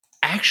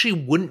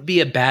actually wouldn't be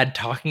a bad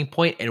talking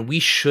point, and we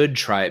should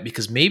try it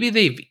because maybe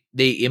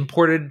they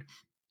imported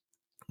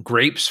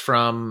grapes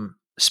from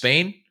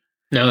Spain.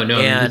 No,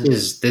 and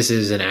this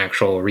is an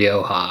actual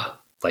Rioja,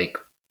 like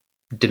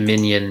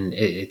Dominion.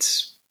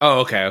 It's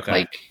okay.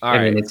 Like,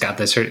 it's got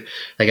this, like,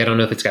 I don't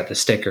know if it's got the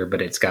sticker,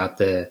 but it's got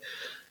the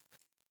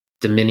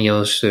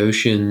Dominios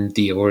Ocean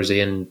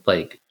Diorzian,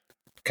 like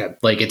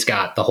it's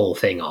got the whole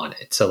thing on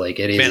it. So like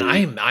it is.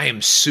 Man, I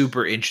am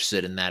super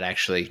interested in that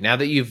actually. Now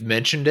that you've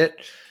mentioned it,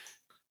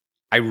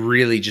 I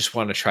really just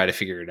want to try to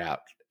figure it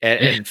out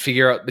and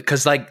figure out,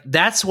 because like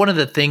that's one of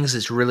the things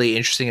that's really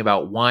interesting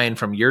about wine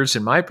from yours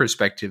and my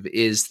perspective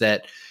is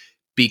that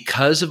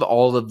because of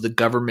all of the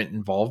government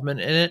involvement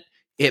in it,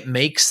 it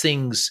makes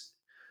things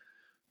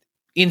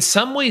in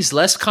some ways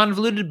less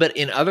convoluted, but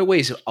in other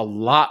ways a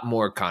lot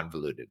more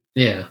convoluted.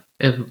 Yeah.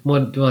 And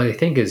what I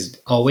think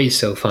is always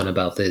so fun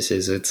about this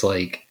is it's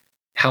like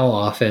how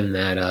often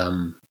that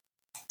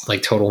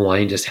like Total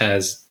Wine just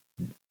has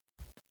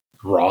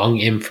wrong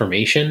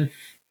information.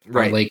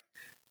 Right. Or like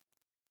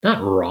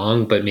not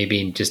wrong, but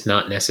maybe just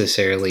not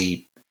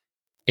necessarily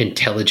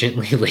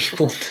intelligently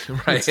labeled.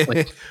 Right.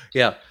 Like,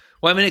 yeah.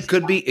 Well, I mean, it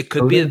could be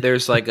that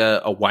there's like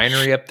a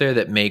winery up there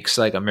that makes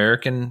like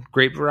American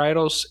grape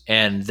varietals,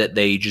 and that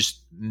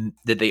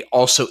they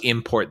also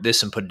import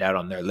this and put it out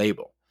on their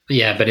label.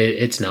 Yeah, but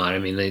it's not. I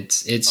mean,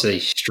 it's a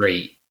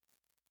straight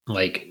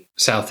like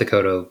South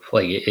Dakota.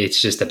 Like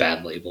it's just a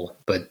bad label,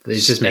 but it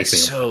just makes me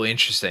so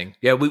interesting.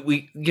 Yeah,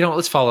 we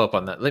let's follow up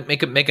on that.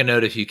 Make a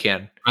note if you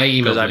can. I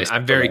emailed. Because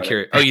I'm very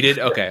curious. Oh, you did?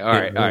 Okay. All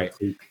right.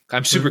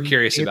 I'm super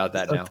curious about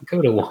that now. South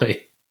Dakota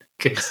wine.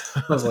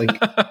 I was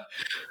like.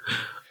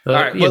 All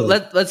right, well,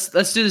 let's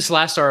do this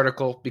last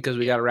article because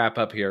we got to wrap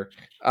up here.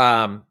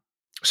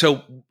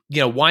 So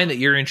wine that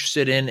you're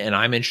interested in and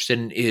I'm interested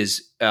in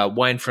is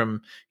wine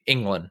from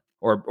England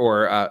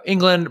or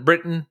England,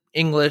 Britain,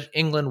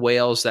 England,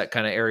 Wales, that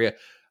kind of area.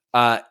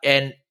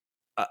 And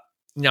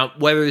now,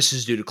 whether this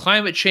is due to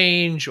climate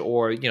change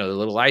or the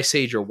little ice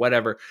age or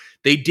whatever,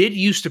 they did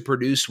used to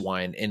produce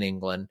wine in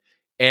England,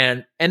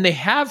 and they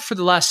have for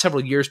the last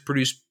several years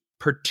produced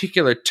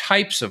particular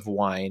types of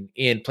wine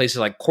in places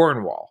like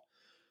Cornwall.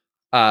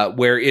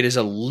 Where it is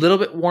a little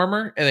bit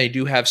warmer, and they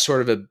do have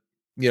sort of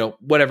a,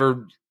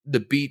 whatever the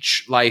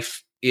beach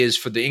life is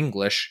for the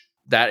English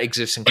that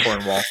exists in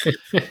Cornwall,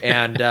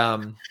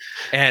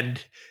 and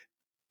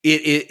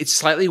it's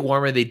slightly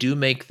warmer. They do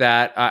make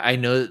that. I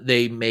know that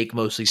they make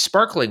mostly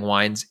sparkling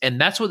wines, and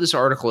that's what this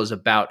article is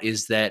about.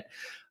 Is that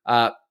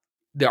the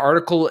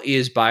article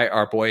is by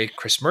our boy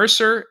Chris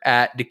Mercer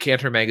at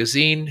Decanter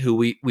Magazine, who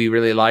we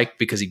really like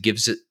because he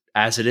gives it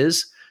as it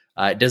is.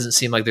 It doesn't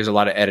seem like there's a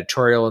lot of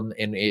editorial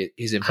in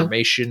his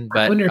information,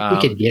 but I wonder if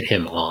we could get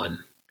him on.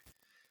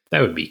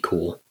 That would be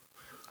cool.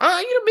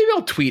 Maybe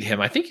I'll tweet him.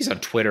 I think he's on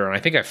Twitter, and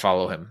I think I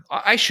follow him.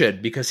 I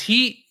should, because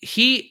he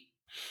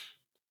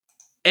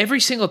every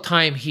single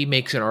time he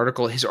makes an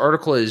article, his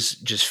article is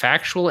just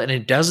factual, and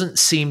it doesn't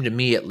seem to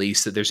me, at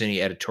least, that there's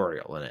any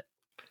editorial in it.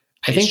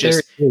 I think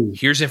just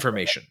here's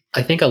information.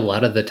 I think a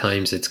lot of the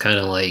times it's kind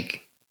of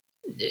like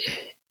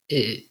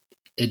it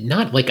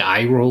not like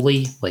eye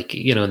rolly, like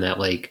in that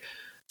like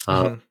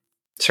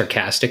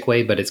sarcastic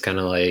way, but it's kind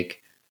of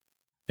like,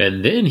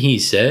 and then he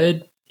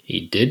said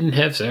he didn't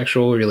have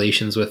sexual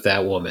relations with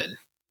that woman,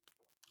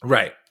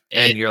 right?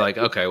 And you're like,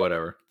 okay,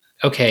 whatever.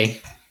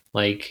 Okay,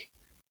 like,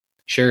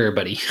 sure,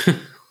 buddy.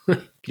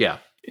 Yeah.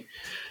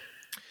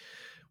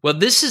 Well,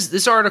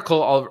 this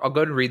article. I'll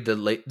go and read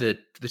the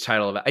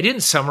title of it. I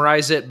didn't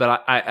summarize it,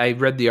 but I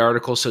read the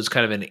article, so it's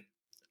kind of an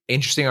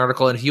interesting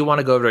article. And if you want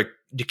to go over to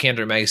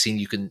Decanter Magazine,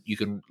 you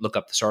can look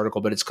up this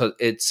article. But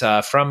it's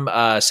from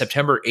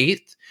September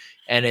 8th,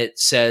 and it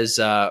says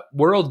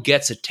world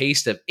gets a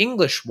taste of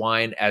English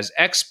wine as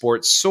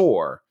exports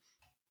soar.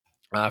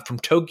 From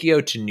Tokyo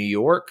to New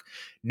York,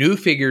 new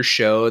figures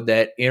show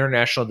that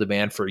international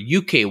demand for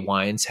UK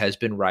wines has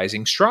been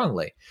rising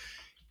strongly.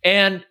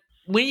 And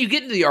when you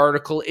get into the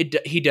article,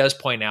 he does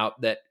point out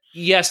that,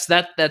 yes,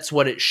 that's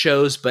what it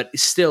shows, but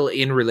still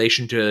in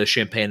relation to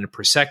Champagne and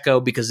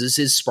Prosecco, because this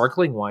is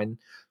sparkling wine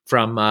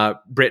from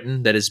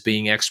Britain that is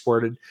being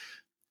exported.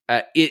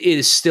 It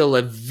is still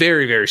a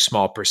very, very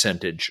small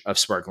percentage of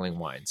sparkling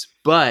wines.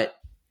 But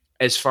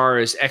as far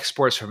as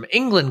exports from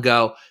England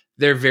go,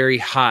 they're very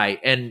high.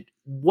 And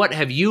what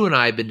have you and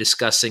I been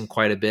discussing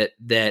quite a bit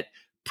that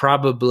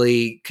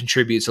probably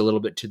contributes a little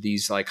bit to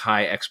these like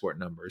high export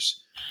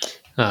numbers?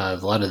 A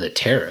lot of the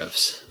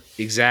tariffs.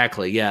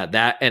 Exactly. Yeah.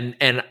 That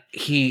and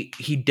he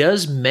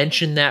does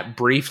mention that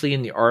briefly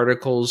in the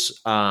articles,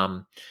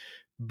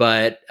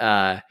 but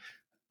I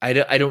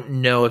don't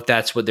know if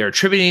that's what they're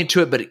attributing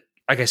to it. But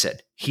like I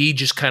said, he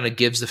just kind of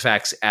gives the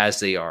facts as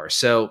they are.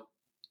 So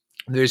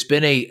there's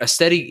been a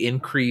steady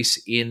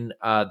increase in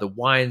the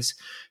wines.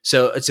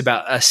 So it's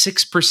about a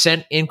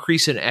 6%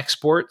 increase in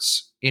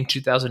exports in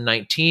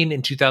 2019.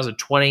 In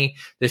 2020,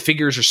 the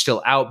figures are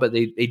still out, but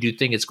they do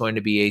think it's going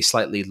to be a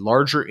slightly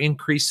larger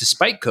increase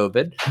despite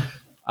COVID.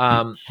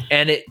 I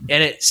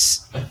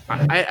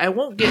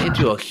won't get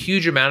into a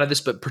huge amount of this,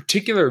 but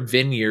particular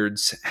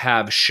vineyards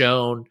have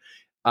shown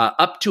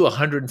up to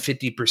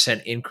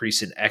 150%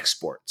 increase in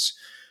exports.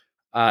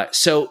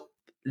 So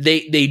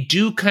they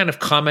do kind of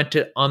comment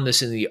on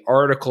this in the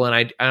article,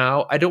 and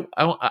I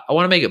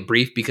want to make it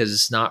brief because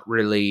it's not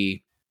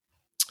really.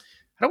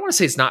 I don't want to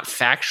say it's not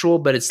factual,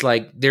 but it's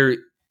like they're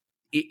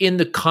in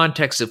the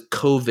context of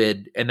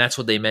COVID, and that's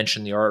what they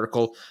mentioned in the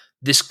article.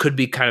 This could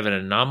be kind of an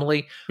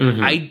anomaly.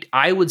 Mm-hmm.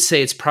 I would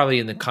say it's probably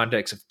in the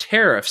context of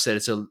tariffs that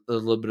it's a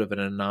little bit of an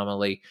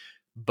anomaly.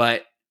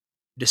 But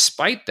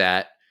despite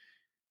that,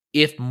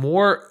 if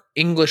more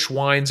English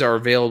wines are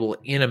available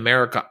in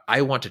America,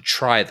 I want to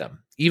try them,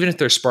 even if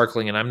they're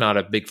sparkling, and I'm not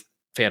a big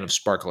fan of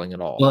sparkling at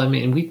all. Well, I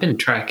mean, we've been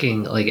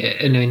tracking,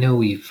 and I know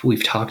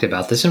we've talked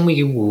about this, and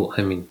we will,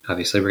 I mean,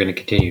 obviously we're going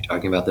to continue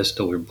talking about this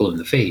till we're blue in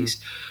the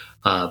face.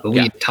 But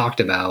we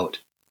talked about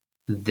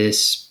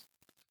this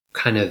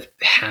kind of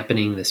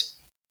happening, this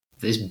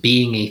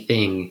being a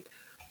thing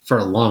for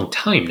a long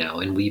time now,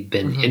 and we've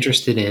been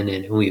interested in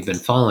it, and we've been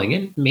following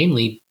it,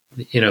 mainly,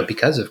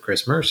 because of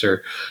Chris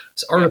Mercer's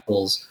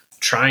articles,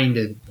 trying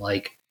to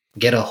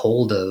get a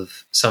hold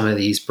of some of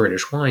these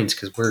British wines,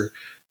 because we're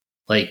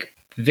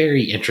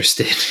very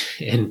interested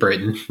in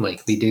Britain,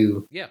 we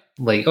do. Yeah.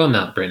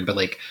 Not Britain,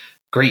 but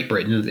Great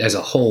Britain as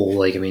a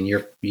whole. I mean,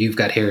 you've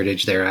got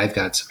heritage there. I've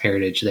got some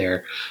heritage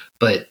there,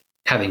 but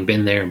having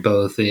been there in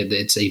both,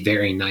 it's a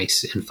very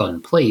nice and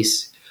fun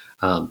place.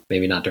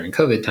 Maybe not during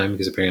COVID time,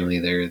 because apparently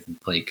they're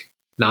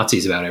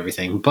Nazis about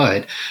everything,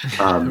 but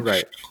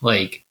right.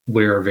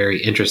 We're very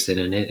interested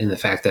in it, and the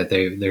fact that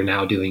they're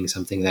now doing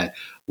something that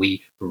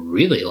we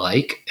really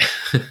like.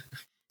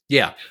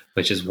 Yeah.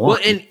 Which is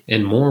wine,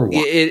 and more wine.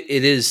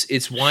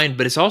 It's wine,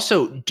 but it's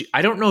also,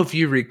 I don't know if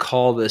you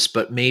recall this,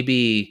 but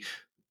maybe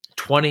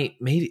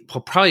 20,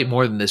 probably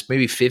more than this,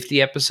 maybe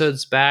 50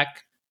 episodes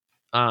back.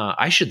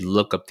 I should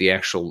look up the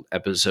actual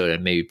episode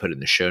and maybe put it in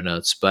the show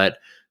notes, but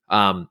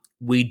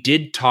we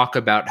did talk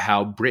about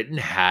how Britain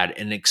had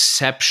an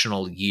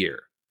exceptional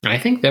year. I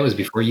think that was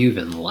before you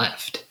even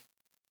left.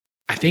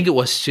 I think it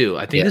was too.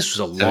 I think this was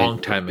a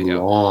long time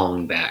ago.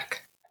 Long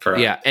back.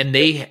 And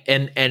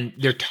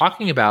they're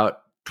talking about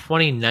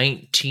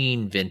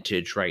 2019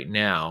 vintage right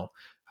now,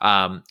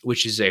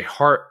 which is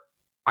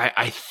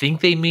I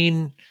think they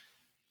mean,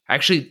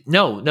 actually,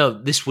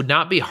 no, this would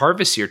not be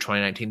harvest year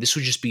 2019. This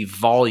would just be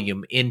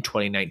volume in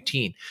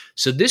 2019.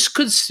 So this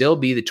could still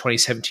be the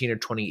 2017 or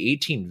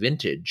 2018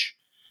 vintage,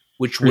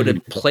 which would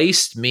have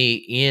placed me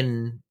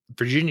in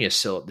Virginia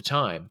still at the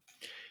time.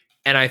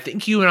 And I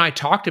think you and I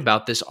talked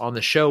about this on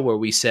the show where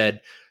we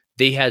said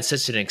they had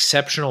such an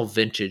exceptional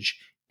vintage.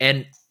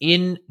 And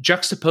in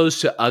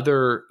juxtaposed to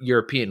other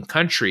European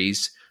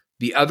countries,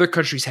 the other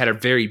countries had a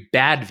very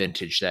bad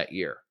vintage that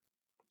year.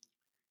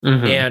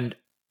 And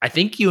I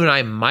think you and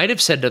I might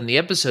have said on the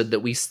episode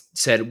that we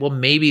said, well,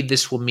 maybe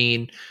this will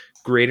mean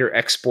greater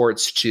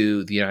exports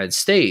to the United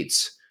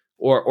States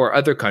or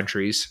other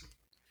countries.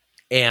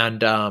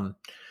 And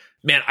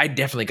man, I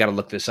definitely got to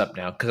look this up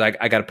now, because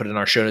I got to put it in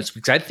our show notes,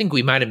 because I think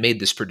we might have made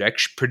this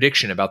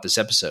prediction about this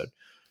episode.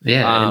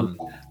 Yeah. And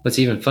what's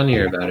even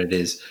funnier about it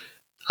is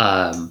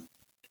how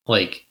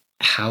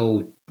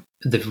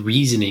the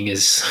reasoning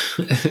is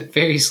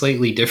very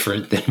slightly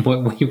different than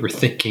what we were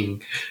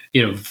thinking,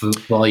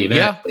 volumetrically.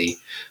 Yeah,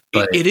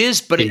 but it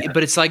is, but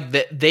it's like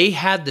that they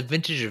had the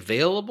vintage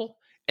available,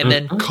 and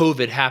then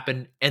COVID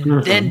happened,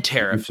 and then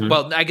tariffs.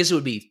 Well, I guess it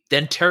would be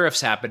then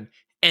tariffs happened,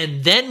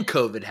 and then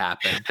COVID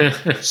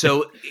happened.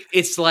 So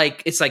it's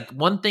like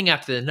one thing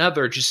after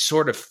another just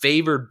sort of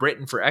favored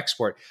Britain for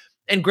export.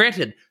 And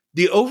granted,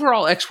 the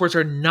overall exports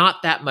are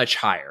not that much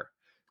higher.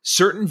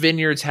 Certain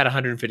vineyards had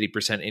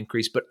 150%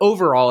 increase, but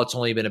overall it's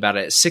only been about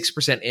a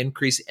 6%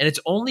 increase. And it's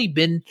only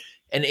been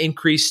an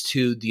increase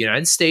to the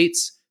United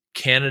States,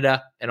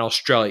 Canada, and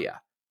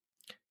Australia.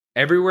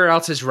 Everywhere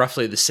else is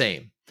roughly the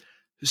same.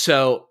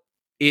 So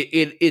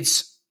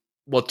it's,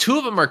 well, two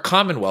of them are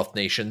Commonwealth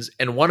nations,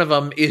 and one of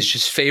them is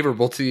just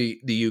favorable to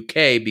the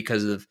UK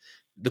because of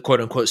the quote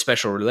unquote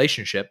special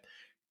relationship.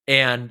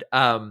 And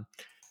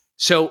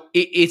so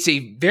it's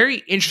a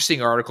very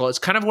interesting article. It's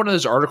kind of one of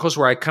those articles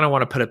where I kind of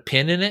want to put a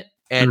pin in it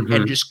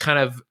and just kind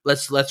of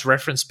let's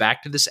reference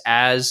back to this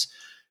as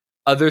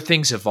other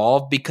things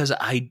evolve, because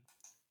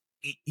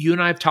you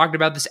and I have talked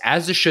about this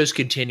as the show's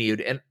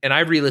continued, and I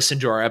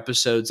re-listened to our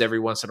episodes every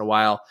once in a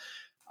while.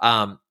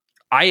 I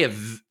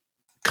have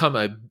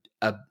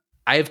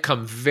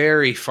come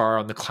very far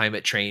on the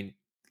climate change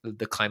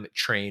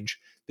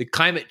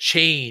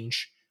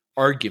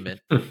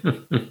argument.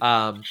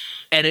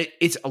 And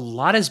it's a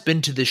lot has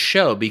been to this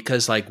show,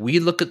 because like we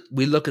look at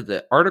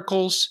the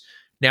articles.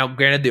 Now,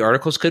 granted, the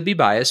articles could be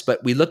biased,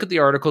 but we look at the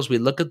articles, we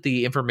look at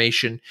the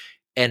information,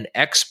 and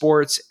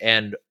exports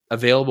and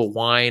available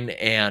wine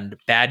and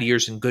bad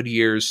years and good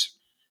years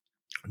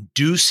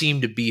do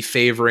seem to be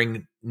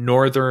favoring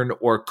northern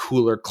or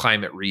cooler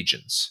climate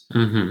regions.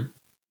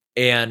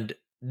 And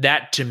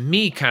that to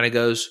me kind of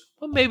goes,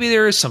 well, maybe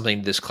there is something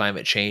to this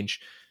climate change.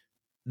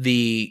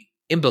 The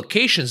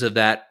implications of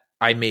that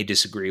I may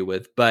disagree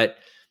with, but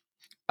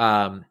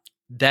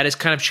that has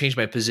kind of changed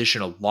my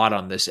position a lot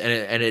on this.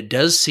 And it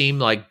does seem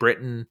like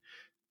Britain,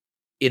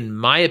 in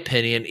my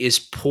opinion, is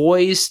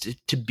poised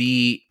to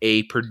be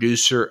a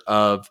producer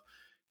of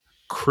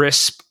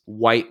crisp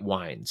white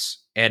wines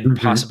and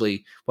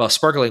possibly, well,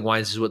 sparkling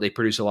wines is what they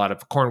produce a lot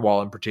of,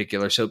 Cornwall in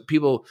particular. So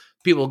people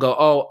go,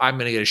 oh, I'm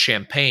going to get a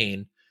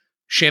champagne.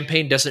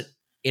 Champagne doesn't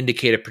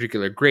indicate a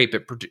particular grape.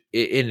 It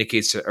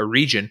indicates a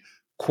region.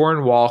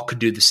 Cornwall could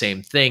do the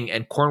same thing.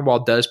 And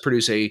Cornwall does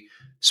produce a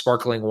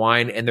sparkling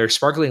wine, and their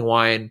sparkling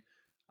wine,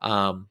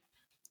 not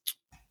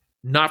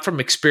from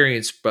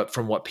experience, but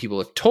from what people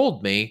have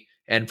told me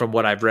and from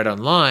what I've read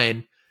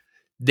online,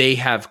 they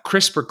have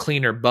crisper,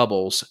 cleaner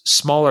bubbles,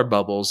 smaller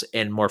bubbles,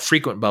 and more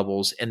frequent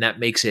bubbles, and that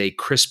makes it a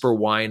crisper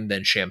wine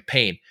than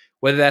champagne.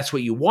 Whether that's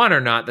what you want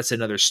or not, that's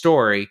another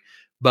story.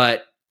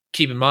 But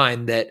keep in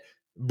mind that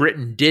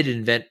Britain did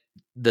invent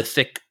the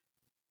thick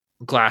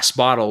glass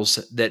bottles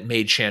that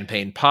made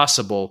champagne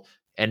possible,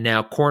 and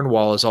now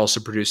Cornwall is also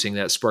producing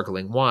that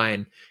sparkling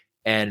wine,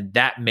 and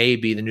that may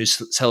be the new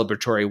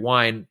celebratory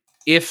wine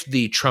if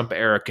the Trump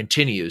era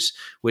continues.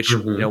 Which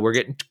we're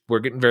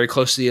getting very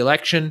close to the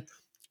election.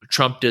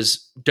 Trump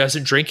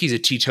doesn't drink; he's a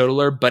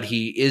teetotaler, but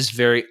he is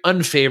very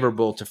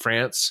unfavorable to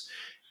France,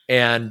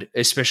 and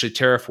especially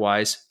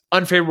tariff-wise,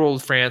 unfavorable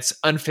to France,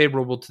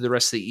 unfavorable to the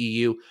rest of the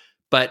EU,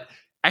 but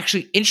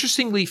actually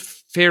interestingly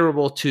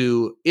favorable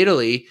to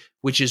Italy,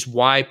 which is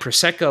why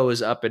Prosecco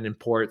is up in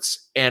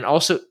imports, and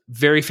also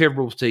very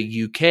favorable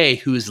to UK,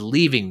 who is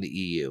leaving the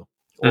EU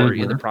or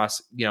in the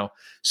process.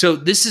 So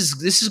this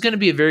is going to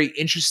be a very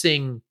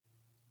interesting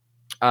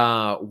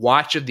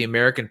watch of the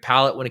American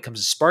palate when it comes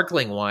to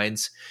sparkling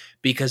wines,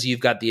 because you've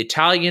got the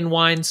Italian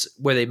wines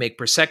where they make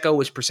Prosecco,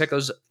 which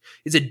Prosecco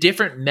is a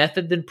different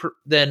method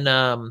than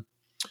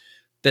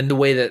the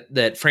way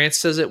that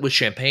France does it with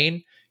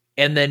champagne.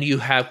 And then you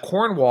have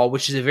Cornwall,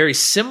 which is a very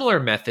similar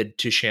method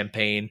to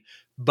champagne,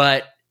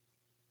 but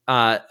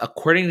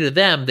according to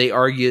them, they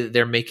argue that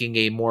they're making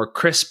a more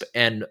crisp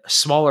and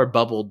smaller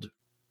bubbled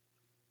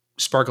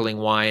sparkling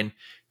wine.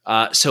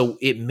 So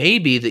it may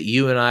be that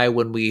you and I,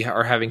 when we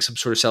are having some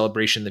sort of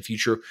celebration in the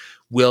future,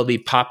 will be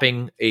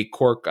popping a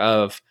cork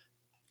of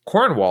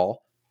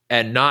Cornwall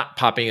and not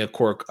popping a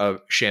cork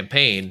of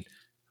champagne.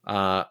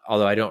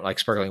 Although I don't like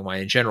sparkling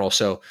wine in general,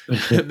 so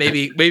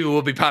maybe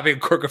we'll be popping a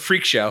cork of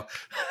Freak Show.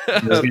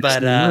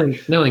 But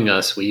knowing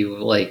us, we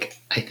like.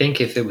 I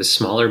think if it was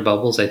smaller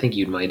bubbles, I think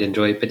you might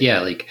enjoy it. But yeah,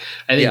 like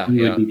I think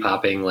we would be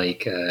popping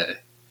like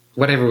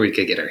whatever we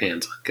could get our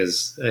hands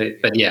on.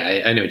 But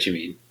yeah, I know what you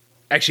mean.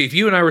 Actually, if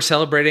you and I were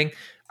celebrating,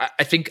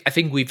 I think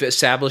we've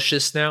established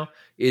this now,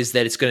 is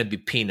that it's going to be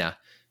Pinot.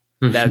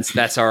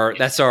 That's our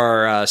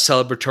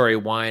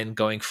celebratory wine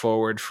going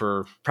forward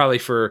for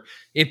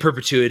in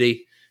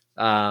perpetuity.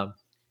 And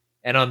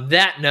on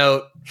that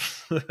note,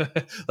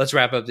 let's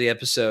wrap up the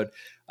episode.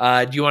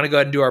 Do you want to go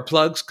ahead and do our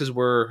plugs? Because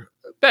we're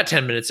about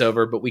 10 minutes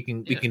over, but we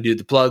can do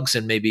the plugs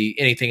and maybe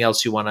anything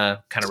else you want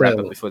to kind of wrap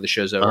up before the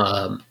show's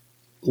over.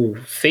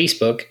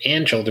 Facebook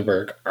and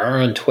Childerberg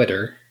are on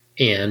Twitter,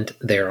 and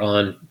they're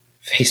on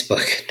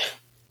Facebook.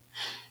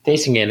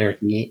 Facing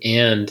Anarchy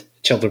and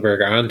Childerberg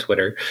are on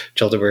Twitter.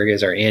 Childerberg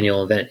is our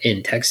annual event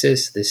in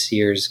Texas. This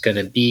year's going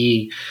to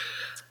be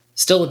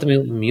still at the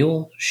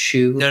Mule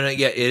Shoe. No,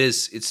 yeah, it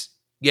is. It's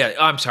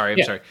I'm sorry.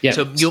 Yeah,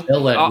 so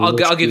I'll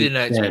give you the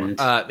next one.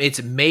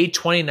 It's May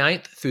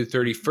 29th through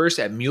 31st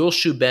at Mule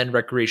Shoe Bend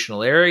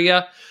Recreational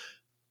Area.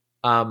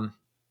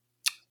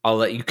 I'll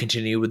let you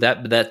continue with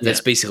that, but that's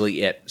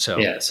basically it. So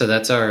yeah, so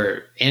that's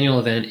our annual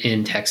event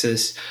in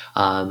Texas,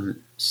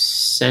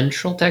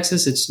 Central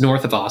Texas. It's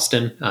north of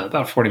Austin,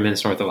 about 40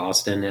 minutes north of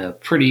Austin. A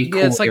pretty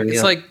cool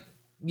area.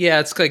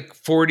 It's like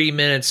 40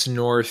 minutes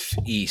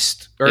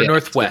northeast or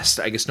northwest.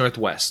 I guess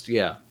northwest.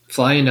 Yeah.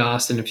 Fly into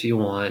Austin if you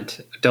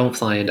want. Don't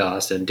fly into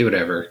Austin. Do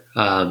whatever.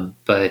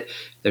 But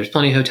there's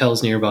plenty of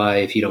hotels nearby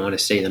if you don't want to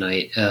stay the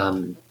night.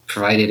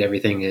 Provided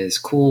everything is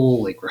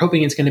cool, like we're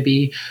hoping it's going to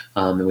be,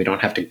 and we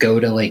don't have to go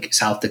to like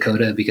South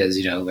Dakota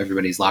because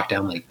everybody's locked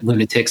down like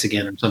lunatics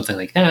again or something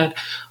like that.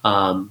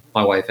 My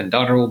wife and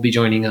daughter will be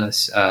joining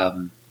us,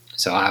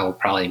 so I will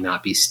probably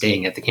not be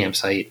staying at the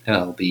campsite.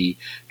 I'll be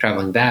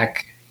traveling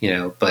back,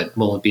 but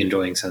we'll be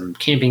enjoying some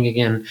camping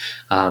again.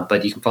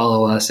 But you can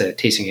follow us at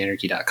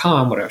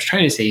tastinganarchy.com. What I was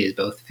trying to say is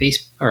both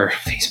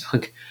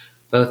Facebook.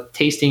 Both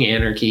Tasting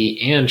Anarchy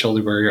and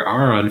Childerberger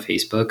are on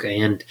Facebook,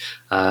 and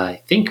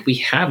I think we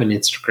have an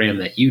Instagram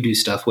that you do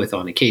stuff with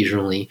on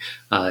occasionally.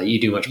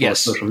 You do much more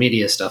social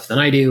media stuff than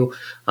I do.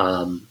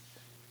 Our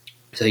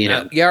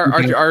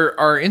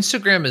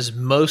Instagram is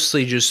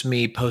mostly just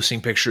me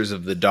posting pictures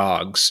of the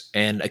dogs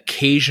and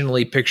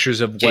occasionally pictures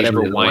of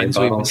whatever wines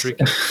we've been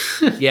drinking.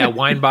 Yeah,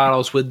 wine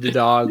bottles with the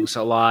dogs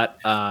a lot.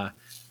 I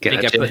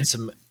think I put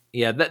some.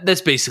 Yeah,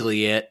 that's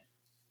basically it.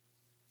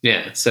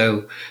 Yeah,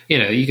 so,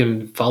 you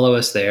can follow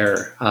us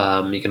there.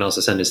 You can also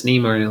send us an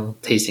email,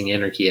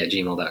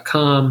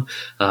 tastinganarchy@gmail.com.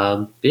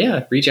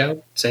 Reach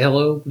out, say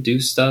hello, do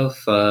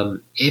stuff.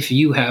 If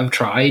you have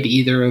tried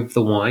either of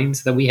the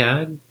wines that we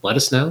had, let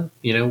us know.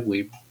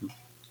 We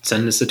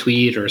send us a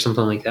tweet or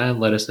something like that.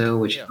 Let us know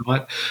what you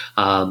thought.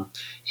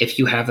 If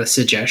you have a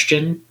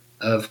suggestion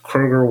of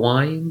Kroger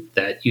wine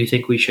that you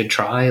think we should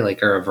try,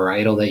 or a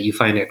varietal that you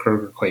find at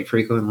Kroger quite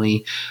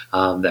frequently,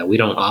 that we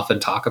don't often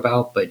talk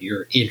about, but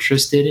you're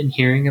interested in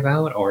hearing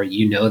about, or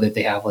that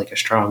they have like a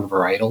strong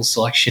varietal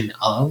selection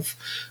of,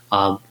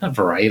 not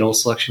varietal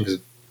selection because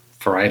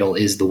varietal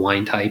is the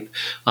wine type,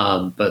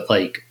 but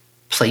like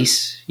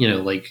place,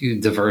 like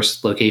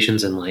diverse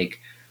locations and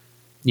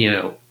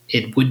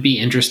it would be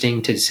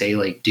interesting to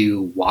say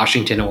do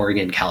Washington,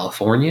 Oregon,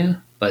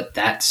 California, but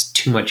that's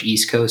too much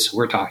East Coast. So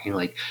we're talking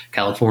like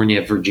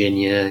California,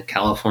 Virginia,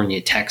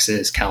 California,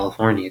 Texas,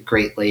 California,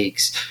 Great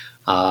Lakes,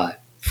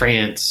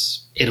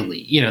 France,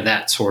 Italy,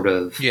 that sort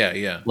of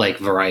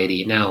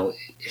variety. Now,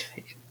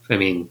 I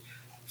mean,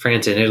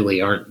 France and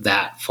Italy aren't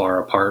that far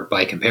apart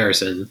by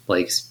comparison,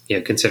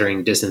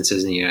 considering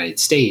distances in the United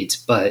States,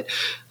 but,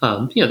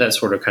 that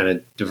sort of kind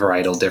of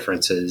varietal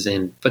differences.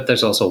 But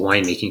there's also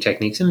winemaking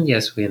techniques. And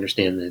yes, we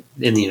understand that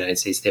in the United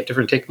States, they have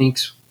different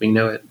techniques. We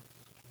know it.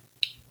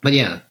 But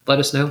let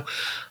us know.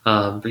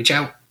 Reach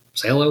out,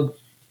 say hello.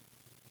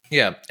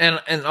 Yeah,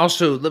 and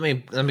also let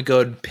me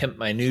go and pimp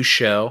my new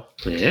show.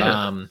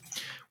 Yeah.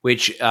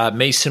 Which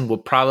Mason will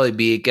probably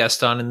be a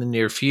guest on in the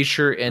near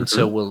future, and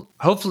so will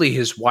hopefully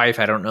his wife.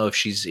 I don't know if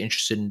she's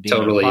interested in being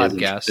on the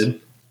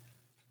podcast.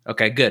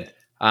 Okay, good.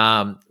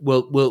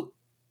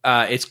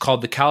 It's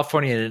called The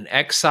Californian in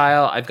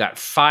Exile. I've got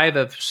 5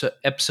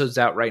 episodes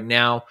out right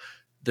now.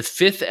 The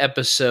 5th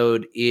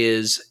episode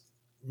it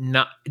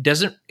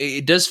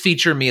does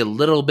feature me a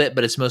little bit,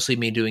 but it's mostly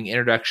me doing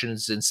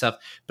introductions and stuff.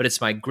 But it's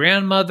my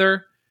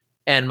grandmother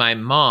and my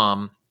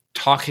mom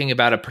talking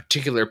about a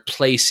particular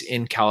place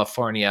in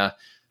California.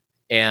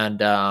 And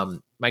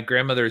my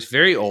grandmother is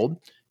very old,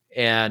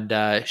 and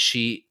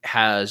she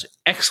has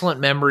excellent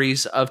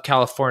memories of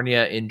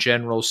California in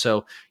general.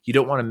 So you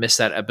don't want to miss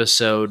that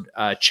episode.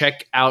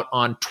 Check out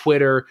on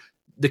Twitter,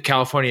 The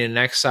Californian in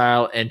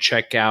Exile, and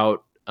check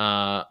out,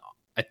 I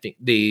think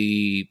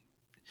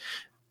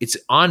it's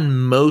on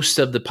most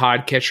of the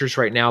podcatchers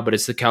right now, but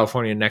it's The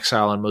Californian in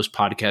Exile on most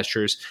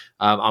podcatchers.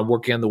 I'm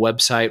working on the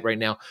website right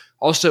now.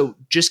 Also,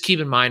 just keep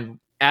in mind,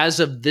 as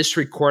of this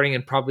recording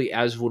and probably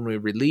as when we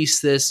release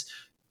this,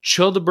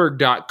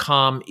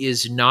 Childeberg.com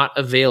is not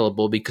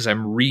available because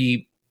I'm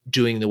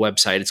redoing the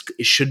website.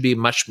 It should be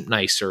much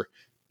nicer.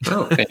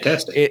 Oh,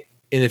 fantastic.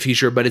 in the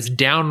future, but it's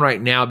down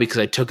right now because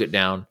I took it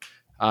down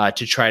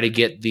to try to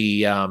get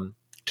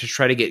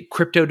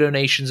crypto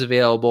donations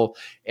available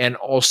and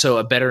also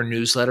a better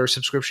newsletter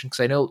subscription.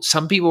 Because I know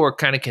some people were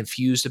kind of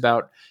confused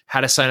about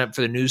how to sign up for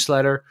the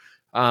newsletter.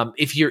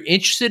 If you're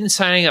interested in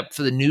signing up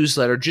for the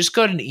newsletter, just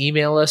go ahead and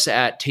email us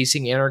at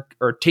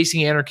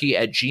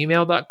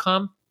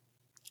tastinganarchy@gmail.com.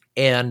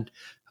 And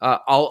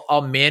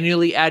I'll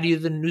manually add you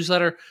to the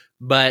newsletter,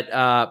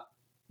 but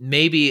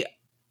maybe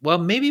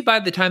by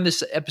the time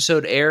this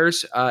episode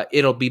airs,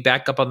 it'll be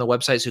back up on the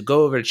website. So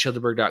go over to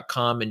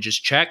childeberg.com and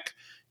just check.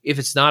 If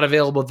it's not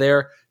available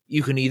there,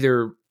 you can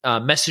either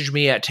message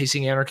me at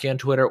Tasting Anarchy on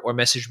Twitter or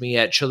message me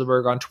at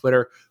Childeberg on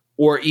Twitter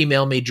or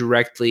email me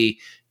directly,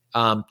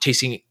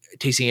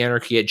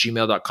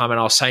 tastinganarchy@gmail.com, and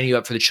I'll sign you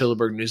up for the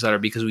Childeberg newsletter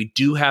because we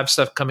do have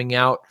stuff coming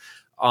out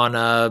on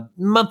a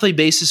monthly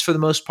basis for the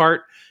most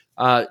part,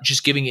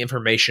 just giving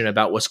information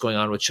about what's going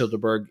on with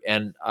Childeberg.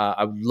 And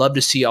I would love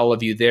to see all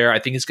of you there. I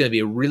think it's going to be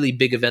a really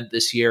big event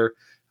this year.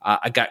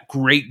 I got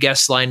great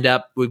guests lined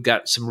up. We've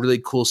got some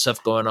really cool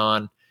stuff going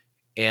on.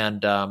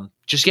 And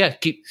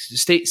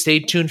just stay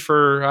tuned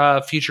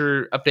for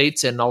future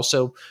updates, and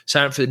also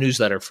sign up for the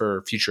newsletter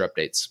for future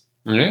updates.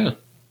 Yeah.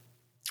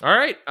 All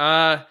right.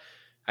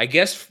 I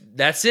guess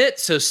that's it.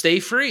 So stay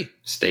free.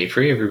 Stay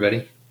free,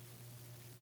 everybody.